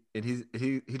and he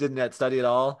didn't study at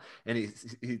all and he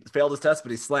failed his test,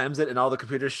 but he slams it and all the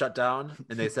computers shut down.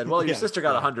 And they said, "Well, your Yes, sister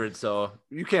got yeah. 100, so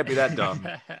you can't be that dumb."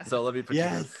 So let me put you.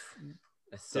 Yes,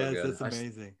 It's so yes, good. that's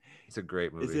amazing. It's a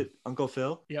great movie. Is it Uncle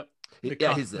Phil? Yep.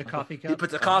 He's The coffee cup. He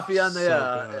puts the coffee on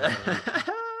the.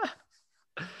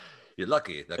 so You're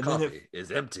lucky. The And then coffee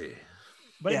is empty.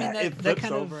 But I mean it that flips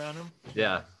kind of over on him.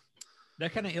 Yeah.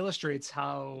 that kind of illustrates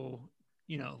how,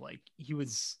 you know, like he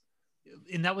was,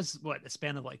 and that was what, a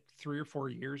span of like 3 or 4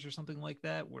 years or something like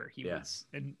that, where he was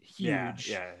and huge.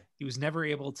 Yeah. He was never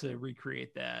able to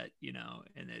recreate that, you know,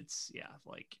 and it's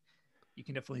like you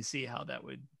can definitely see how that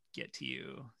would get to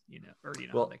you, you know, or, you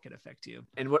know, Well, that could affect you.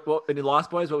 And what in Lost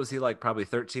Boys, what was he like? Probably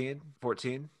 13,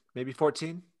 14, maybe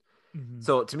 14. Mhm.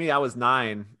 So to me, I was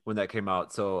 9 when that came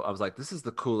out. So I was like, this is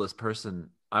the coolest person.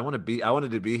 I wanted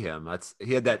to be him.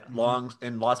 He had that long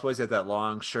in Lost Boys, he had that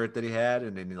long shirt that he had,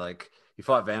 and then he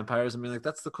fought vampires. I mean, like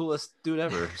that's the coolest dude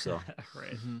ever. So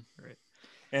Right. Mhm. Right.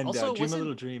 And Also, Dream a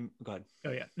Little Dream. Go ahead.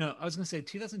 Oh yeah, no, I was gonna say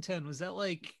 2010, was that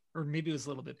like, or maybe it was a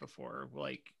little bit before,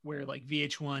 like where like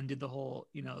VH1 did the whole,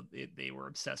 you know, they were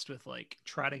obsessed with like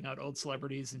trotting out old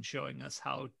celebrities and showing us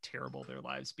how terrible their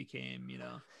lives became. You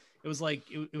know, it was like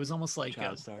it was almost like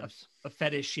Child stars. a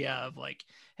fetish, yeah, of like,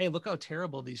 hey, look how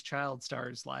terrible these child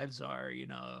stars' lives are, you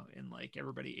know, and like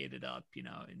everybody ate it up, you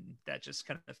know, and that just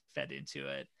kind of fed into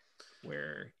it.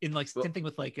 Where in like same thing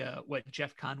with like what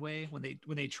Jeff Conway when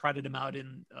they trotted him out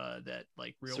in that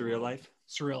like Surreal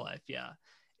Life, yeah,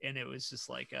 and it was just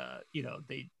like you know,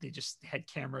 they just had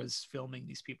cameras filming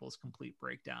these people's complete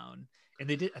breakdown,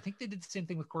 and I think they did the same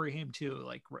thing with Corey Haim too,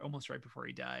 like almost right before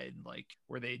he died, like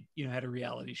where they, you know, had a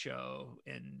reality show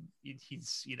and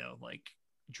he's, you know, like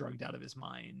drugged out of his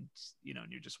mind, you know,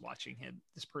 and you're just watching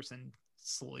this person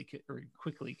slowly or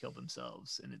quickly kill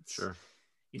themselves, and it's sure.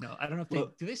 You know, I don't know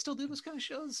if do they still do those kind of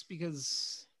shows,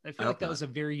 because I feel I like hope that not. was a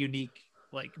very unique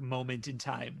like moment in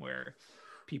time where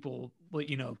people,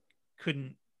 you know,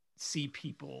 couldn't see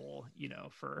people, you know,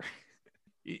 for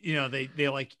you know, they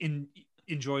like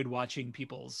enjoyed watching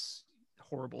people's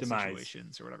horrible Demise.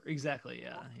 situations or whatever. Exactly,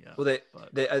 yeah. Well,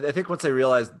 I think once they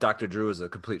realized Dr. Drew was a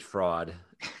complete fraud.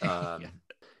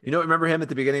 You know, remember him at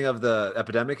the beginning of the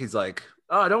epidemic? He's like,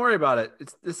 "Oh, don't worry about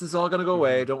it. This is all gonna go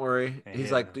away. Don't worry." Yeah.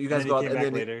 He's like, "You And guys then go he out." came And back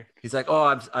then later. he's like,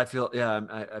 "Oh, I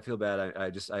feel bad.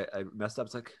 I messed up."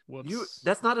 It's like, Whoops.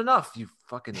 that's not enough, you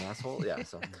fucking asshole. Yeah.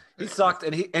 So he sucked,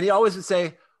 and he always would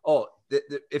say, "Oh,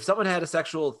 if someone had a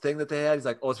sexual thing that they had," he's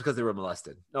like, "Oh, it's because they were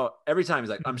molested." No, every time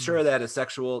he's like, "I'm sure that is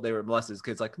sexual. They were molested." His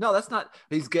kid's like, "No, that's not.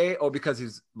 He's gay. Oh, because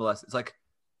he's molested." It's like,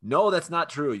 no, that's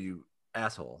not true, you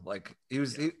asshole. Like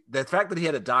the fact that he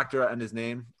had a doctor on his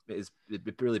name it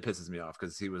really pisses me off,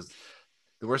 because he was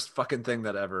the worst fucking thing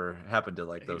that ever happened to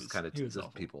like those kind of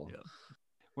people. Yeah.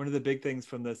 One of the big things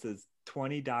from this is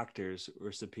 20 doctors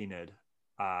were subpoenaed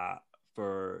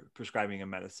for prescribing a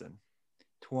medicine.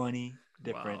 20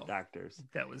 different doctors.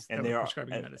 That was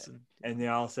prescribing medicine. And they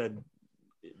all said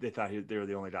they thought they were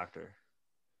the only doctor.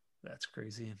 That's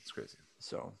crazy. It's crazy.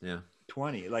 So yeah,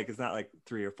 20. Like it's not like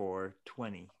 3 or 4,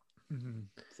 20. Mm-hmm.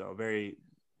 So very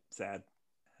sad.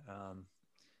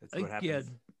 That's what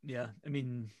happens. Yeah. I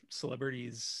mean,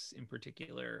 celebrities in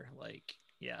particular, like,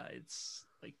 yeah, it's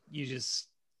like you just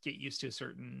get used to a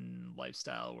certain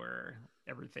lifestyle where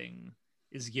everything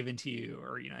is given to you,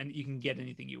 or, you know, and you can get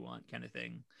anything you want kind of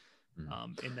thing.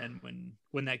 And then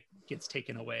when that gets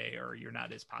taken away, or you're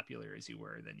not as popular as you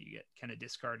were, then you get kind of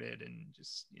discarded and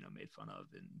just, you know, made fun of.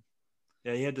 And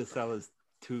yeah, he had to sell his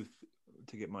tooth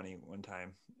to get money one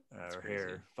time, or crazy.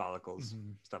 Hair follicles,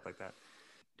 stuff like that.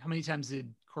 How many times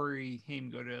did Corey Haim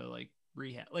go to like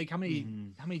rehab? Like how many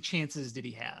chances did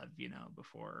he have, you know,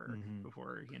 before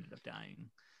he ended up dying?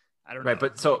 I don't know.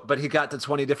 Right, but he got to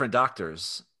 20 different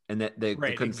doctors, and that they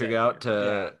couldn't figure out to.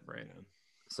 Yeah, right.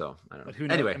 So I don't know. But who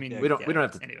knows? Anyway, I mean, we don't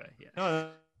have to. Anyway, yeah.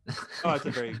 No, it's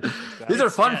a very. These are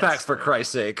fun facts, for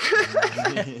Christ's sake.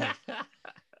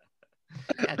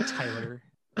 Yeah, Tyler.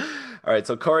 All right,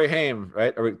 so Corey Haim,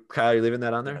 right? Kyle, are you leaving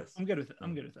that on there? Yes. I'm good with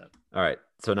that. All right,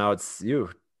 so now it's you,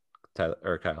 Tyler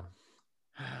or Kyle.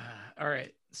 All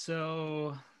right,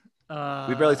 so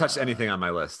we barely touched anything on my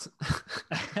list.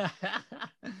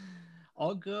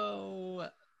 I'll go.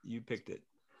 You picked it.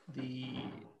 The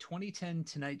 2010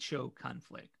 Tonight Show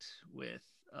conflict with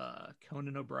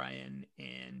Conan O'Brien,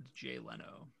 and Jay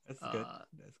Leno. That's good.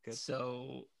 That's good.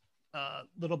 So,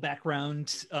 little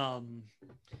background.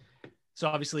 So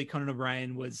obviously Conan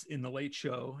O'Brien was in the Late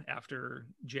Show after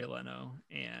Jay Leno,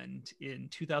 and in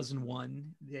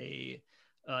 2001 they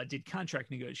did contract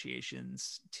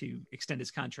negotiations to extend his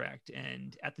contract.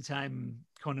 And at the time,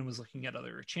 Conan was looking at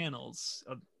other channels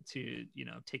to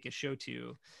take his show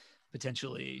to,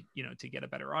 potentially to get a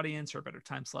better audience or a better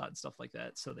time slot and stuff like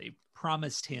that. So they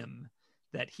promised him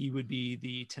that he would be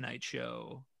the Tonight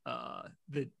Show.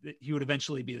 That he would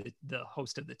eventually be the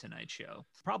host of the Tonight Show.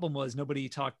 The problem was nobody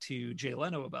talked to Jay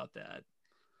Leno about that.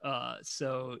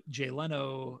 So Jay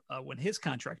Leno, when his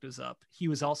contract was up, he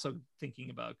was also thinking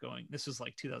about going. This was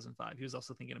like 2005. He was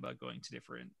also thinking about going to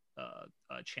different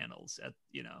channels.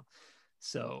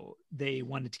 So they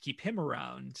wanted to keep him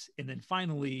around, and then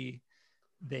finally,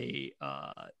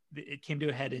 it came to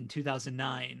a head in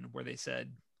 2009 where they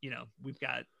said, we've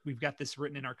got this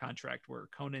written in our contract where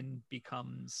Conan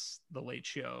becomes the Late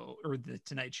Show or the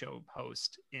Tonight Show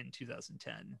host in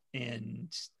 2010.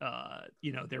 And,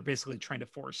 they're basically trying to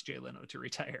force Jay Leno to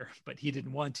retire, but he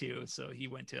didn't want to. So he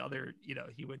went to other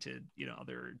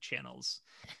channels.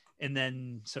 And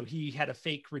then, so he had a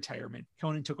fake retirement.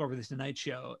 Conan took over the Tonight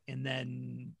Show, and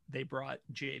then they brought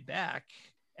Jay back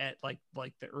at like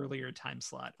the earlier time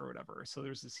slot or whatever. So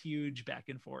there's this huge back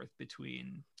and forth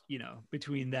between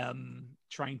them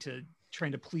trying to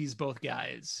please both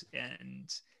guys, and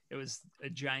it was a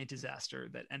giant disaster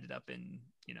that ended up in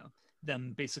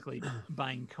them basically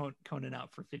buying Conan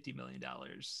out for $50 million.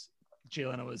 Jay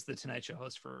Leno was the Tonight Show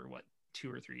host for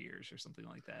 2 or 3 years or something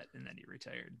like that, and then he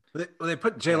retired. They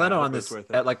put Jay Leno on this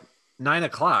at like 9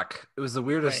 o'clock. It was the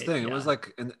weirdest thing. It was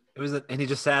like, and he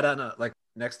just sat on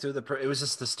next to it was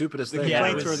just the stupidest thing. The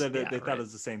complaints were that they thought it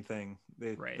was the same thing.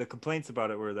 Right. The complaints about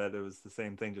it were that it was the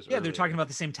same thing. Just they're talking about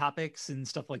the same topics and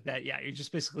stuff like that. Yeah, you're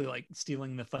just basically like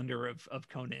stealing the thunder of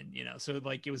Conan. So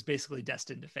like it was basically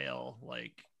destined to fail.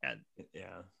 Like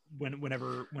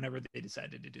whenever they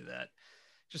decided to do that,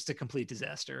 just a complete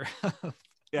disaster.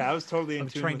 Yeah, I was totally in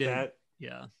tune with that.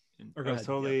 Yeah, I was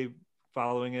totally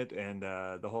following it, and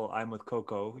the whole "I'm with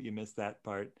Coco." You missed that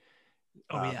part.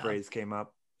 Phrase came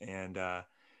up. And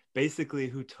basically,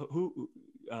 who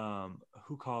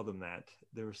called him that?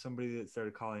 There was somebody that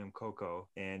started calling him Coco,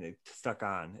 and it stuck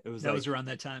on. It was was around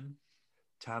that time.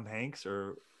 Tom Hanks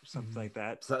or something like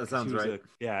that. So that sounds right.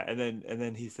 And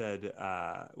then he said,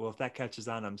 "Well, if that catches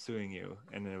on, I'm suing you."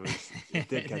 And it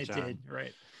did catch on. Did,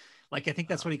 right? Like I think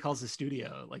that's what he calls his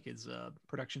studio, like his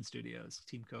production studios,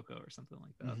 Team Coco or something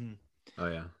like that. Mm-hmm. Oh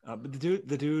yeah. But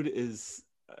the dude is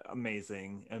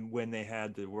amazing. And when they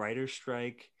had the writer's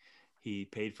strike, he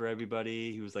paid for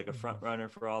everybody. He was like a front runner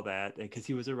for all that, because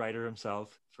he was a writer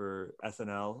himself for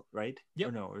SNL, right? Yep.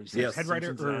 Or no, or head writer,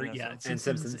 and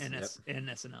Simpsons and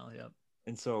SNL. Yep.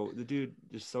 And so the dude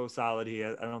is so solid.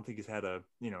 I don't think he's had a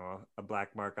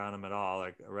black mark on him at all,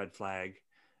 like a red flag.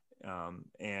 I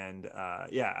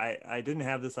didn't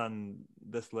have this on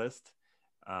this list,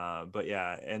 but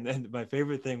yeah. And then my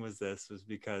favorite thing was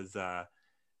because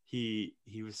he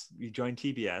joined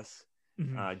TBS.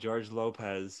 Mm-hmm. George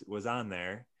Lopez was on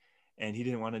there, and he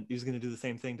didn't want to. He was going to do the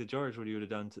same thing to George what he would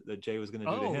have done that Jay was going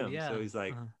to do to him. Yeah. So he's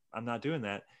like, I'm not doing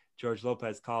that. George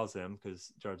Lopez calls him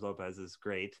because George Lopez is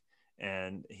great,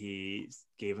 and he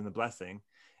gave him the blessing.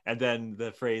 And then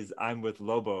the phrase "I'm with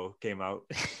Lobo" came out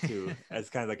too as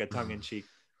kind of like a tongue-in-cheek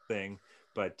thing.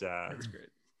 But that's great.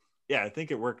 Yeah, I think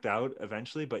it worked out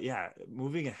eventually. But yeah,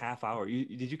 moving a half hour.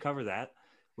 Did you cover that?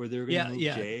 Where they were going to move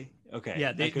Jay? Okay.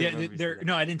 Yeah,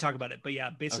 no, I didn't talk about it, but yeah,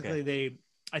 basically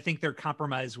I think their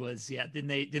compromise was, didn't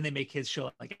they make his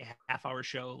show like a half-hour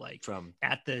show, like from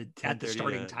at the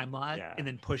starting time lot, and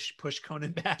then push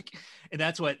Conan back, and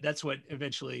that's what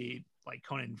eventually like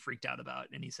Conan freaked out about,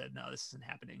 and he said, no, this isn't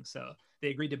happening. So they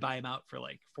agreed to buy him out for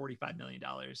like $45 million,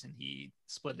 and he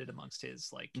split it amongst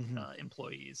his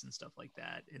employees and stuff like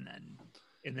that, and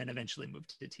then eventually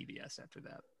moved to TBS after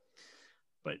that.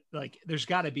 But like, there's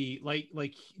got to be like,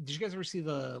 did you guys ever see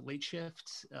the Late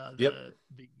Shift? The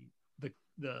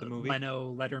movie?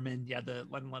 Leno Letterman, the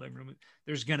Letterman movie.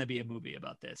 There's gonna be a movie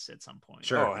about this at some point.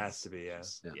 Sure, it has to be.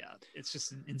 Yeah, it's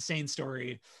just an insane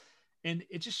story, and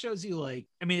it just shows you like,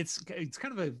 I mean, it's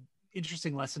kind of a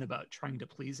interesting lesson about trying to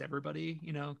please everybody,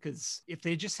 because if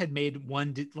they just had made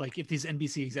if these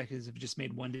NBC executives have just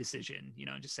made one decision,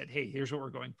 and just said, hey, here's what we're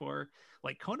going for,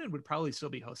 like Conan would probably still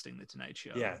be hosting the Tonight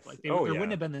Show. Yes. Like there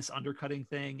wouldn't have been this undercutting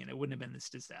thing, and it wouldn't have been this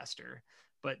disaster.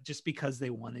 But just because they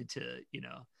wanted to,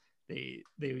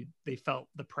 they felt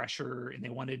the pressure, and they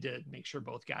wanted to make sure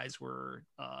both guys were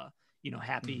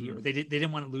happy, or they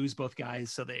didn't want to lose both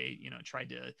guys, so they tried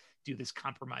to do this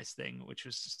compromise thing, which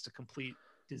was just a complete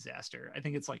disaster. I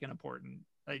think it's like an important.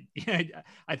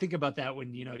 I think about that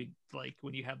when like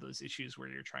when you have those issues where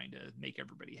you're trying to make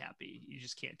everybody happy, you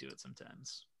just can't do it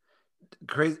sometimes.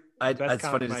 Crazy. Best it's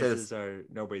funny to say this. are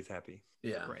nobody's happy.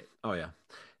 Yeah. Right. Oh yeah.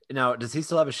 Now, does he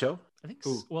still have a show? I think.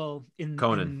 Well, in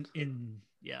Conan.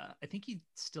 Yeah, I think he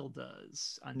still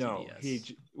does on No,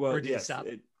 TBS. yes.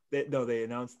 They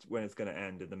announced when it's going to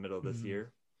end in the middle of this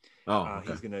year. Oh,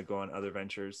 okay. He's going to go on other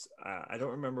ventures. I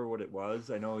don't remember what it was.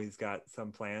 I know he's got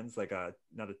some plans, like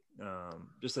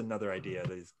just another idea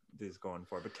that he's going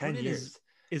for. But 10 years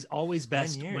is always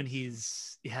best when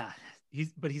he's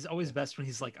always best when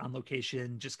he's like on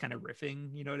location, just kind of riffing.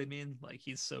 You know what I mean? Like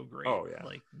he's so great. Oh yeah.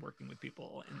 Like working with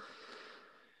people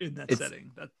in that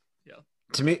setting. That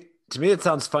To me, it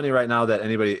sounds funny right now that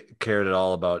anybody cared at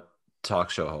all about talk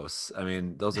show hosts. I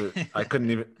mean, those are,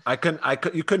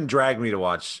 you couldn't drag me to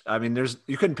watch. I mean,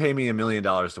 you couldn't pay me $1 million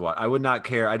to watch. I would not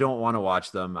care. I don't want to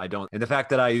watch them. And the fact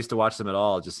that I used to watch them at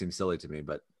all just seems silly to me,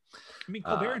 but I mean,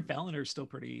 Colbert and Fallon are still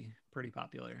pretty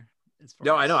popular.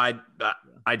 No, I know. I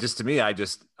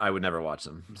would never watch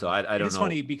them. So I don't know. It's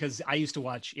funny because I used to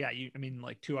watch. Yeah,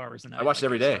 like 2 hours a night. I watched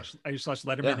every day. I used to watch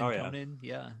Letterman and Conan.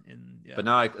 Yeah, But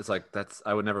now it's like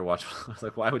I would never watch. I was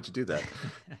like, why would you do that?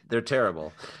 They're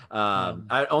terrible.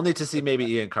 I only to see maybe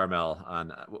Ian Carmel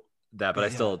on that,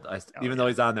 but even though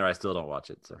he's on there, I still don't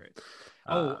watch it. So.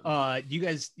 Right. You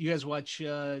guys watch?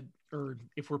 Or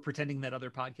if we're pretending that other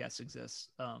podcasts exist,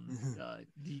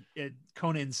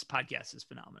 Conan's podcast is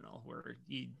phenomenal. Where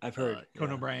I've heard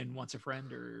Conan O'Brien wants a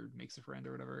friend or makes a friend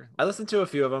or whatever. I listened to a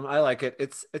few of them. I like it.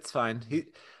 It's fine.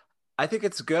 I think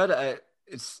it's good.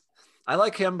 I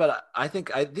like him, but I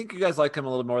think you guys like him a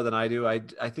little more than I do. I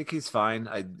think he's fine.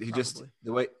 Just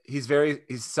the way he's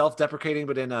self-deprecating,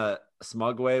 but in a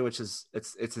smug way, which is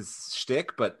it's his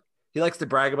shtick, but. He likes to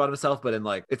brag about himself, but in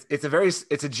like it's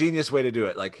a genius way to do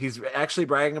it. Like he's actually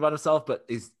bragging about himself, but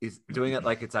he's doing it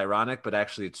like it's ironic, but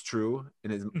actually it's true.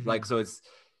 And his like so it's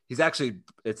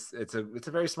a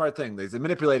very smart thing. He's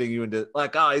manipulating you into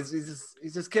like he's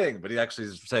just kidding, but he actually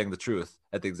is saying the truth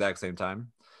at the exact same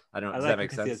time. I don't know. Does that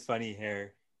make sense? He has funny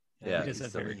hair. Yeah, he does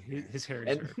have hair. His hair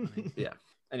is very funny. Yeah.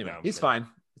 Anyway, he's fine.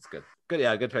 It's good. Good.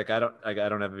 Yeah, good pick. I don't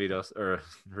have a veto or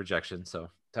rejection. So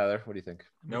Tyler, what do you think?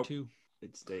 Number 2.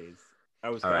 It stays.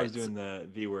 I was doing the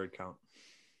V word count.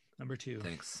 Number 2.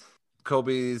 Thanks.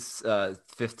 Kobe's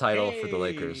 5th title for the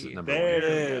Lakers at number 1.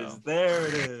 There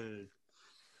it is.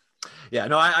 Yeah,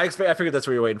 no, I figured that's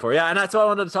what you're waiting for. Yeah, and that's what I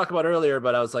wanted to talk about earlier,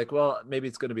 but I was like, well, maybe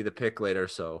it's going to be the pick later.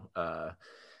 So,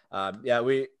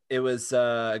 it was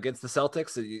against the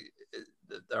Celtics.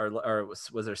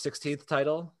 Was their 16th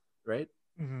title, right?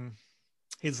 Mm-hmm.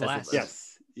 His last.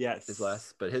 Yes. His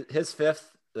last, but his 5th.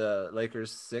 The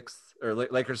Lakers 6th or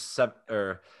Lakers 7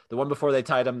 or the one before they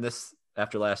tied him this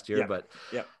after last year.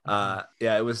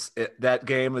 That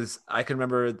game was, I can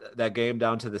remember that game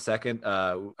down to the second.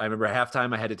 I remember at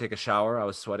halftime I had to take a shower. I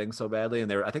was sweating so badly. And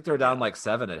I think they were down like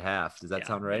 7 at half. Does that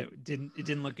sound right? It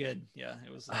didn't look good. Yeah.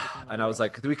 It was. And I was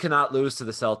like, we cannot lose to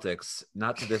the Celtics,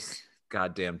 not to this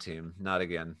goddamn team. Not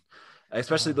again.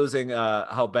 Especially losing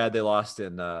how bad they lost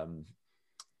in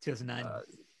 2009.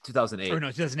 2008. Or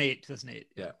no, 2008.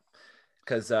 Yeah.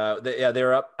 Because they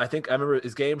were up. I remember it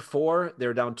was game 4. They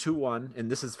were down 2-1,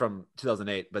 and this is from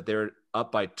 2008, but they were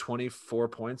up by 24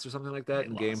 points or something like that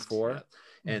in game 4.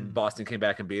 Yeah. And Boston came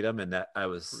back and beat them, and that I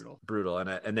was brutal.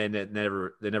 And they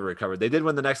never recovered. They did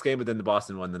win the next game, but then the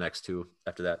Boston won the next 2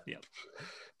 after that. Yeah.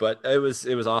 But it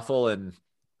was awful, and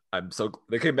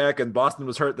they came back, and Boston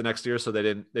was hurt the next year, so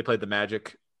they played the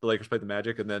Magic. The Lakers played the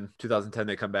Magic, and then 2010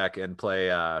 they come back and play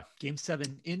Game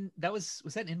 7 was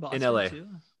that in Boston in LA too?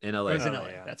 In LA. It was in LA.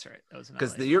 Yeah. That's right. That was in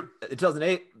because the year in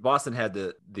 2008 Boston had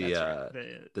the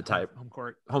type home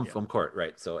court home court,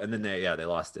 right? So and then they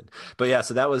lost it, but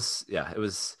so that was it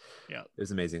was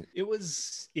amazing. It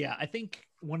was I think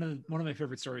one of my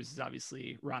favorite stories is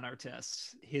obviously Ron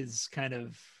Artest, his kind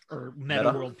of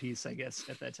meta world piece, I guess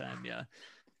at that time. Yeah.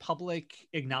 Public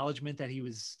acknowledgement that he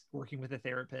was working with a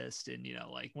therapist, and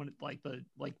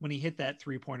when he hit that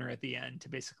 3-pointer at the end to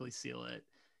basically seal it,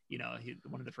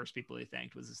 one of the first people he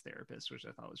thanked was his therapist, which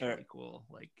I thought was really cool.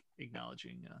 Like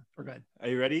acknowledging. Go ahead. Are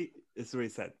you ready? This is what he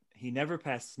said. He never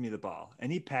passes me the ball,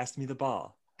 and he passed me the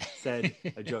ball. Said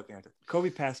a joking actor. Kobe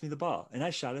passed me the ball, and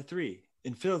I shot a 3.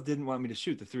 And Phil didn't want me to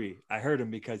shoot the 3. I heard him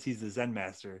because he's the Zen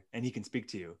master, and he can speak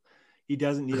to you. He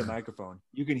doesn't need a microphone.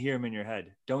 You can hear him in your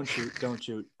head. Don't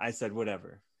shoot. I said,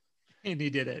 whatever. And he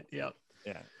did it. Yep.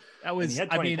 Yeah. That was, had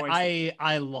I 20 mean, points.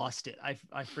 I lost it. I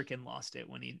freaking lost it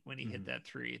when he hit that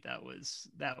three. That was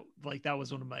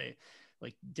one of my,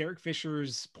 like, Derek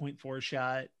Fisher's .4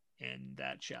 shot and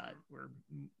that shot were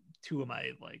two of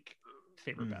my, like,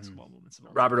 favorite basketball moments of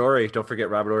all Robert time. Horry. Don't forget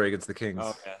Robert Horry against the Kings.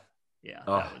 Oh yeah. Yeah.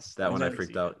 Oh, that one I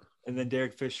freaked out. And then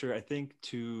Derek Fisher, I think,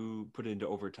 to put it into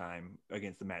overtime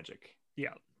against the Magic.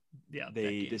 Yeah. Yeah.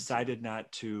 They decided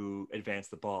not to advance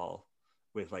the ball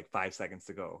with like 5 seconds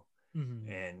to go.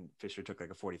 Mm-hmm. And Fisher took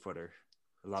like a 40-footer.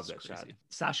 I love that shot.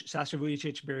 Sasha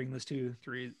Vujacic bearing those two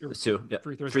free throws.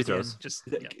 Just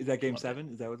is that game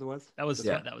 7? Is that what it was? That was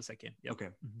that was that game. Yep. Okay.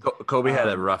 Kobe had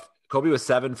a rough. Kobe was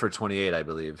 7 for 28, I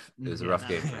believe. It was a rough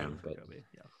game for him. But Kobe,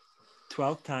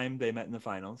 12th time they met in the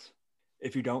finals.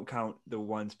 If you don't count the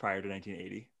ones prior to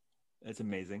 1980, that's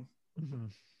amazing. Mm-hmm.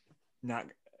 Not,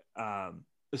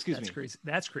 That's crazy.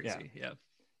 That's crazy. Yeah.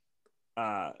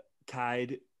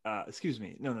 Tied. Excuse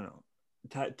me. No.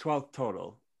 12th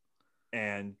total.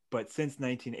 But since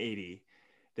 1980,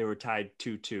 they were tied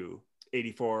 2-2,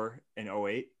 84 and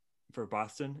 08 for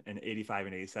Boston and 85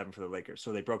 and 87 for the Lakers.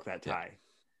 So they broke that tie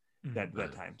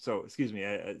that time. So excuse me.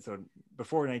 So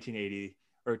before 1980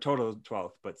 or total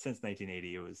 12th, but since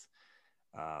 1980 it was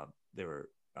they were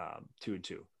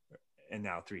 2-2 and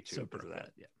now 3-2 so because of that.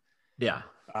 Yeah.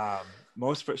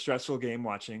 Most stressful game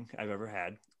watching I've ever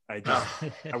had.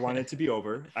 I wanted it to be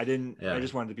over. I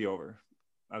just wanted it to be over.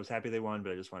 I was happy they won,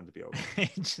 but I just wanted it to be over.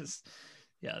 That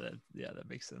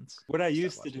makes sense. What I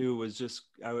used to do was just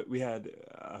we had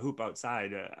a hoop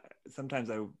outside. Sometimes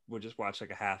I would just watch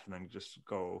like a half and then just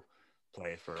go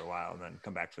play for a while and then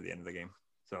come back for the end of the game.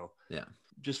 So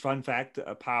just fun fact: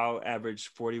 Powell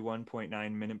averaged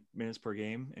 41.9 minutes per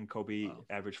game, and Kobe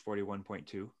averaged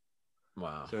 41.2.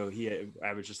 Wow! So he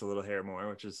averaged just a little hair more,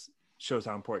 which shows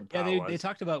how important Powell was. They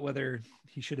talked about whether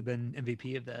he should have been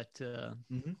MVP of that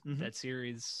that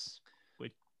series,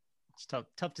 which is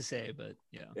tough to say, but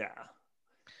yeah.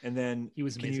 And then he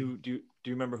was amazing. Do you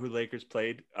remember who Lakers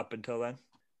played up until then?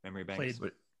 Memory banks.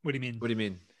 What do you mean? What do you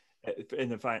mean? In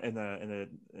the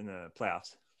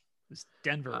playoffs. It was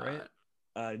Denver, right?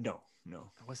 No.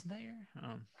 It wasn't that year.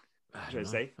 Should I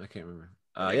say? I can't remember.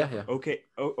 Yeah. Okay.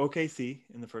 OKC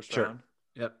in the first round.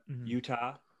 Yep. Mm-hmm.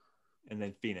 Utah, and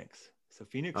then Phoenix. So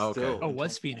Phoenix still. Oh,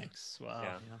 was Phoenix? Wow.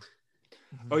 Yeah.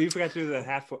 Mm-hmm. Oh, you forgot to do the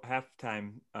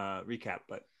halftime recap,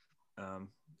 but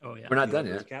we're not done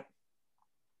yet. Recap?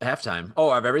 Halftime.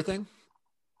 Oh, of everything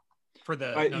for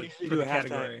the usually do a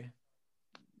category.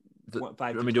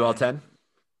 Let me do all 10.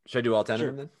 Should I do all 10 sure.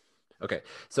 of them then? Okay.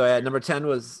 So at number 10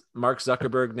 was Mark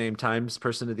Zuckerberg named Times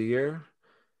Person of the Year.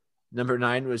 Number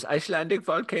 9 was Icelandic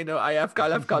volcano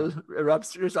Eyjafjallajökull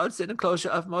erupts, results in a closure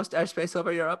of most airspace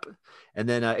over Europe. And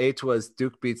then 8 was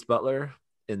Duke beats Butler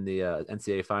in the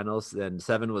NCAA finals. Then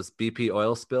 7 was BP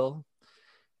oil spill.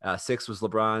 6 was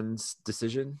LeBron's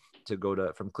decision to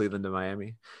go from Cleveland to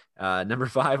Miami. Number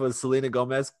 5 was Selena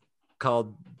Gomez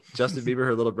called Justin Bieber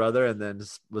her little brother and then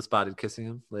was spotted kissing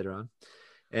him later on.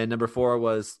 And number 4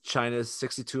 was China's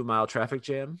 62-mile traffic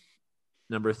jam.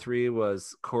 Number 3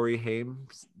 was Corey Haim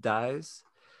dies.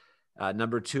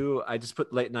 Number 2, I just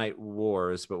put Late Night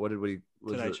Wars, but what did we?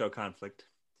 Tonight Show Conflict.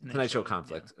 Tonight Show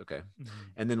Conflict. Yeah. Okay. Mm-hmm.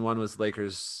 And then 1 was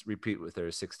Lakers repeat with their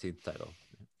 16th title.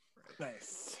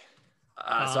 Nice.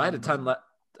 So I had a ton left.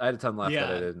 That I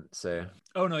didn't say.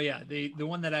 Oh no, yeah. The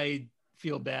one that I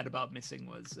feel bad about missing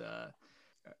was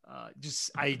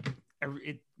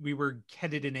we were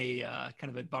headed in a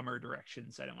kind of a bummer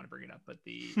direction, so I don't want to bring it up. But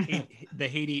the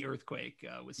Haiti earthquake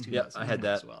was 2000. Yeah, I had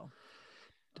that as well.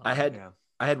 I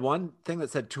had one thing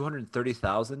that said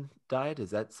 230,000 died.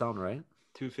 Does that sound right?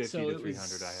 250 to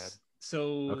 300. I had.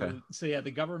 So yeah,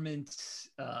 the government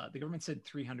said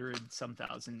 300 some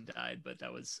thousand died, but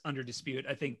that was under dispute.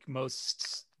 I think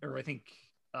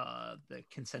the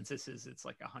consensus is it's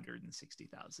like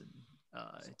 160,000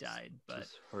 died, but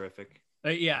just horrific.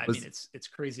 Yeah, I mean it's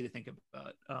crazy to think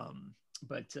about.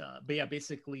 But yeah,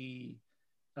 basically,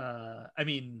 I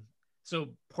mean, so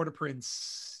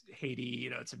Port-au-Prince,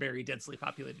 Haiti, it's a very densely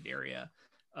populated area,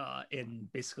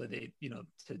 and basically they,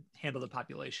 to handle the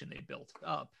population, they built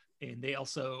up, and they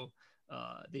also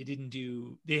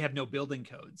they have no building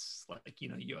codes like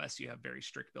US. You have very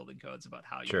strict building codes about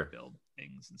how you build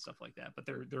things and stuff like that, but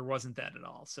there wasn't that at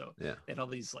all. So they had all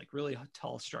these like really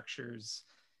tall structures.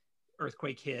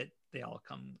 Earthquake hit, they all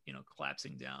come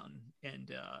collapsing down,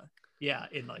 and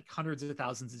and like hundreds of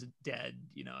thousands dead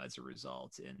as a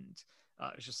result. And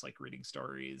it's just like reading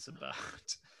stories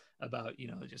about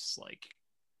just like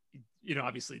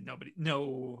obviously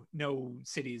no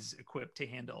city's equipped to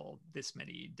handle this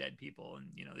many dead people, and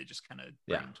they just kind of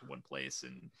bring them to one place,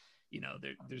 and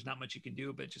there's not much you can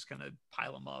do but just kind of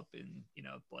pile them up, and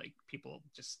like people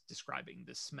just describing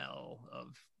the smell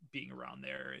of being around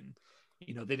there, and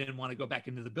they didn't want to go back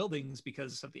into the buildings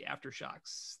because of the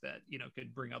aftershocks that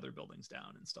could bring other buildings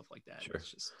down and stuff like that. Sure. It's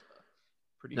just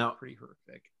pretty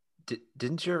horrific.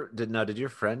 Did your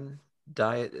friend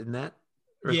die in that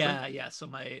earthquake? Yeah. So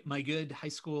my good high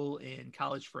school and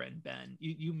college friend Ben,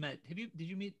 you met? Did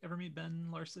you ever meet Ben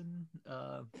Larson?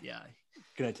 Yeah.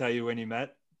 Can I tell you when you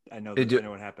met? I know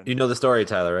what happened. You know the story,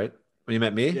 Tyler, right? When you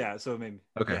met me? Yeah. So maybe.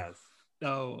 Okay. Yes.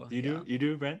 Oh, You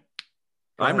do, Brent?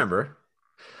 I remember.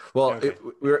 Well, Okay.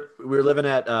 we were living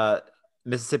at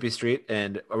Mississippi Street,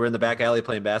 and we're in the back alley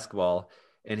playing basketball,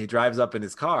 and he drives up in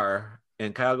his car,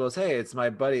 and Kyle goes, "Hey, it's my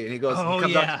buddy," and he goes, "Oh, he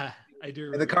comes yeah, up, I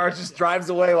do." and the car just drives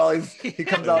away while he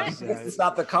comes out. He has to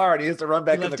stop the car, and he has to run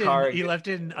back in the car. He left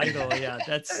in idle. Yeah,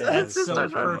 that's so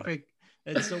perfect.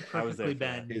 That's so perfectly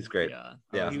Ben. He's great.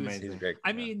 Yeah, he's great.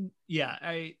 I mean,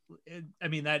 I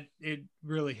mean that it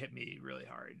really hit me really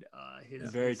hard. His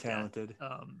very talented.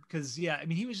 Because I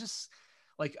mean, he was just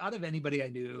like, out of anybody I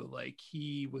knew, like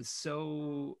he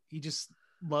just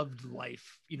loved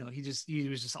life. He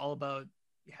was just all about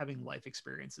having life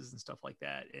experiences and stuff like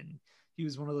that. And he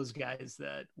was one of those guys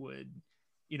that would,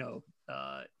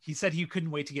 he said he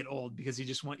couldn't wait to get old because he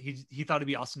thought it'd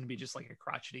be awesome to be just like a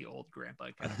crotchety old grandpa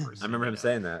kind of person. I remember him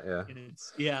saying that.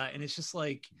 Yeah. And it's just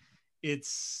like,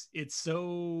 it's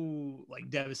so like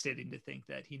devastating to think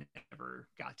that he never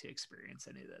got to experience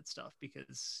any of that stuff,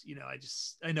 because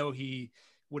I know he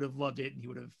would have loved it, and he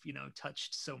would have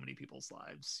touched so many people's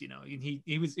lives, and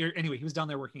he was down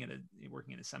there working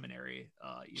in a seminary,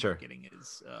 sure, getting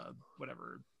his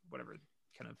whatever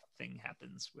kind of thing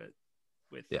happens with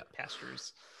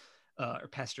pastors or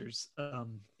pastors,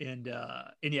 and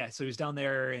yeah, so he was down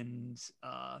there, and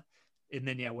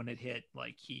then when it hit,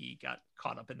 like he got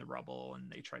caught up in the rubble, and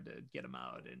they tried to get him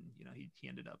out, and he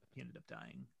ended up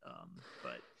dying.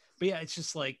 But yeah, it's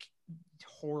just like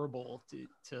horrible to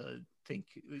think,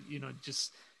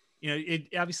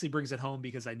 it obviously brings it home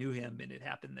because I knew him and it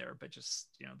happened there, but just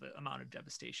the amount of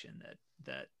devastation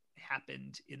that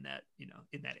happened in that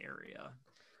in that area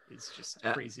is just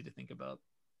crazy to think about.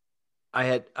 I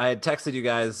had texted you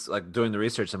guys like doing the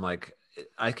research. I'm like,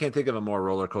 I can't think of a more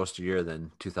roller coaster year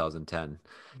than 2010.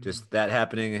 Mm-hmm. Just that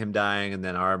happening, him dying, and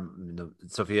then our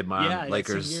Sophia mom,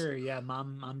 Lakers. Year,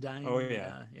 mom dying. Oh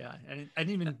yeah. And I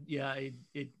didn't even it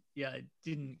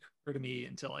didn't occur to me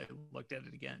until I looked at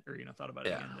it again, or thought about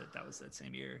it again, that was that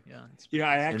same year. Yeah.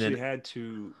 I actually had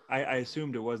to. I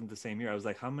assumed it wasn't the same year. I was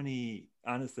like, how many?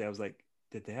 Honestly, I was like,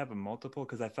 did they have a multiple?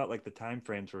 Because I felt like the time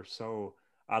frames were so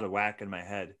out of whack in my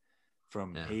head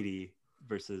from Haiti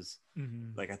versus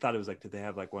like, I thought it was like, did they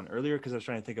have like one earlier? Because I was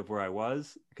trying to think of where I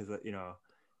was, because I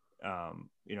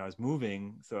was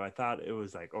moving, so I thought it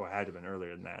was like, it had to have been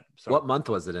earlier than that. So what month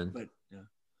was it in? But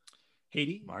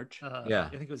Haiti, March. I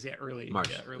think it was early March.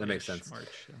 Yeah, early that makes sense. March.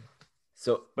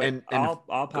 So, but and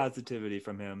all positivity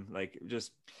from him, like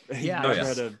just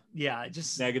had a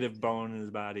just negative bone in his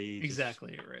body.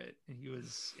 Exactly right. And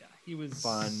he was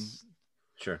fun,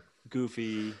 sure,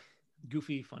 goofy,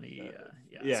 funny.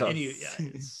 So, you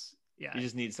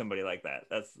just need somebody like that.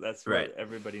 That's right. What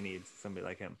everybody needs, somebody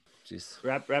like him. Jeez.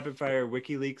 Rapid fire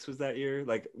WikiLeaks was that year,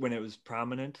 like when it was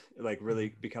prominent, like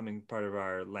really becoming part of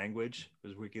our language,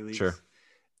 was WikiLeaks. Sure.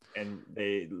 And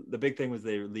the big thing was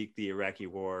they leaked the Iraqi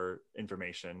war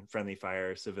information, friendly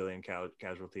fire, civilian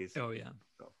casualties. Oh yeah.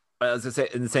 So. I was gonna say,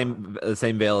 in the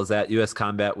same veil as that, U.S.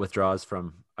 combat withdraws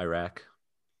from Iraq.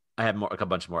 I have a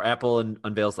bunch more. Apple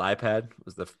unveils the iPad.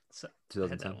 Was the 2010? I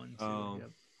had that one too.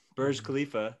 Yep. Burj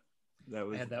Khalifa. That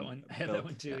was. I had that one. I had that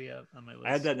one too. Yeah, on my list.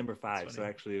 I had that number 5, so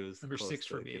actually it was number 6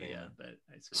 for me. Yeah, but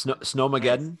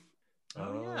Snowmageddon.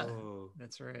 Oh yeah,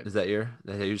 that's right. Is that year?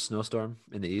 That huge snowstorm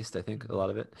in the east? I think a lot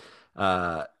of it.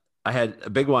 I had a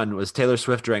big one. Was Taylor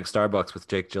Swift drank Starbucks with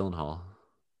Jake Gyllenhaal?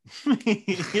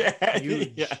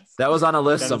 Yes. That was on a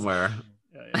list somewhere.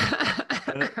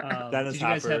 Dennis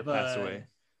Hopper passed away.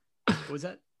 What was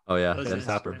that? Oh yeah, Dennis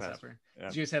Hopper. Yeah.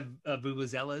 Did you guys have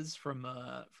vuvuzelas from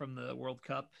the World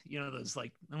Cup? Those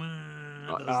like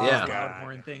loud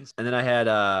horn things. And then I had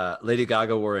Lady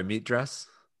Gaga wore a meat dress.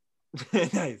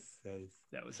 Nice.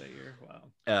 That was that year. Wow.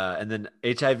 And then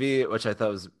HIV, which I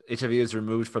thought was was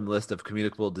removed from the list of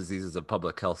communicable diseases of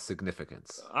public health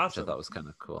significance. Awesome. Which I thought was kind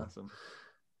of cool. Awesome.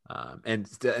 And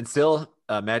still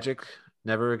Magic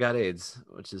never got AIDS,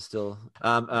 which is still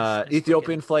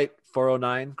Ethiopian flight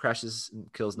 409 crashes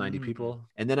and kills 90 people.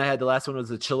 And then I had the last one was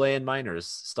the Chilean miners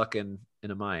stuck in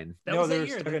a mine. They were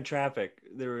stuck in traffic.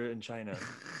 They were in China.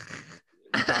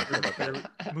 talking about They're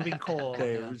that. moving coal.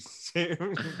 Okay, Yeah.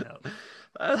 no.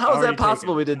 How is Already that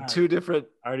possible? taken. We did Alright. two different,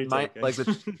 Already taken. like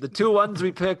the two ones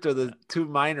we picked are the two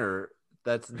minor.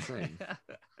 That's insane.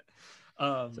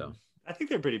 So I think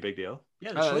they're a pretty big deal.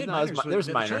 Yeah, the no, Chilean Miners. there's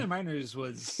The minor. Chilean Miners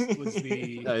was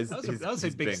the No, that was a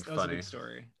he's big being funny.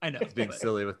 story. I know. He's being but-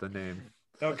 silly with the name.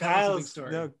 No, But that was a big Kyle's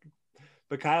story. no,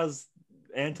 but Kyle's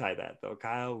anti that though.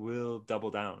 Kyle will double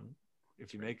down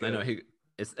if you make. I know a-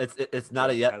 it's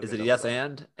not a Yeah, yes. Is they it a don't yes know.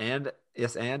 and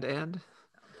yes and?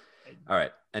 All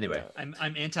right. Anyway. I'm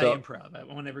anti-improv. I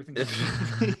want everything. All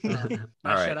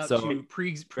right. Shout out So to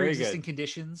pre-existing good.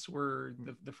 conditions were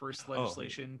the first Oh.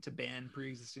 legislation to ban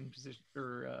pre-existing position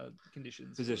or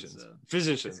conditions. Physicians. was,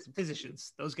 Physicians.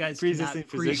 physicians. Those guys Pre-existing cannot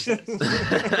pre-exist.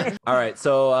 physicians. all right.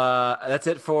 So that's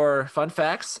it for fun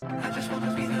facts. I just want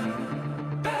to be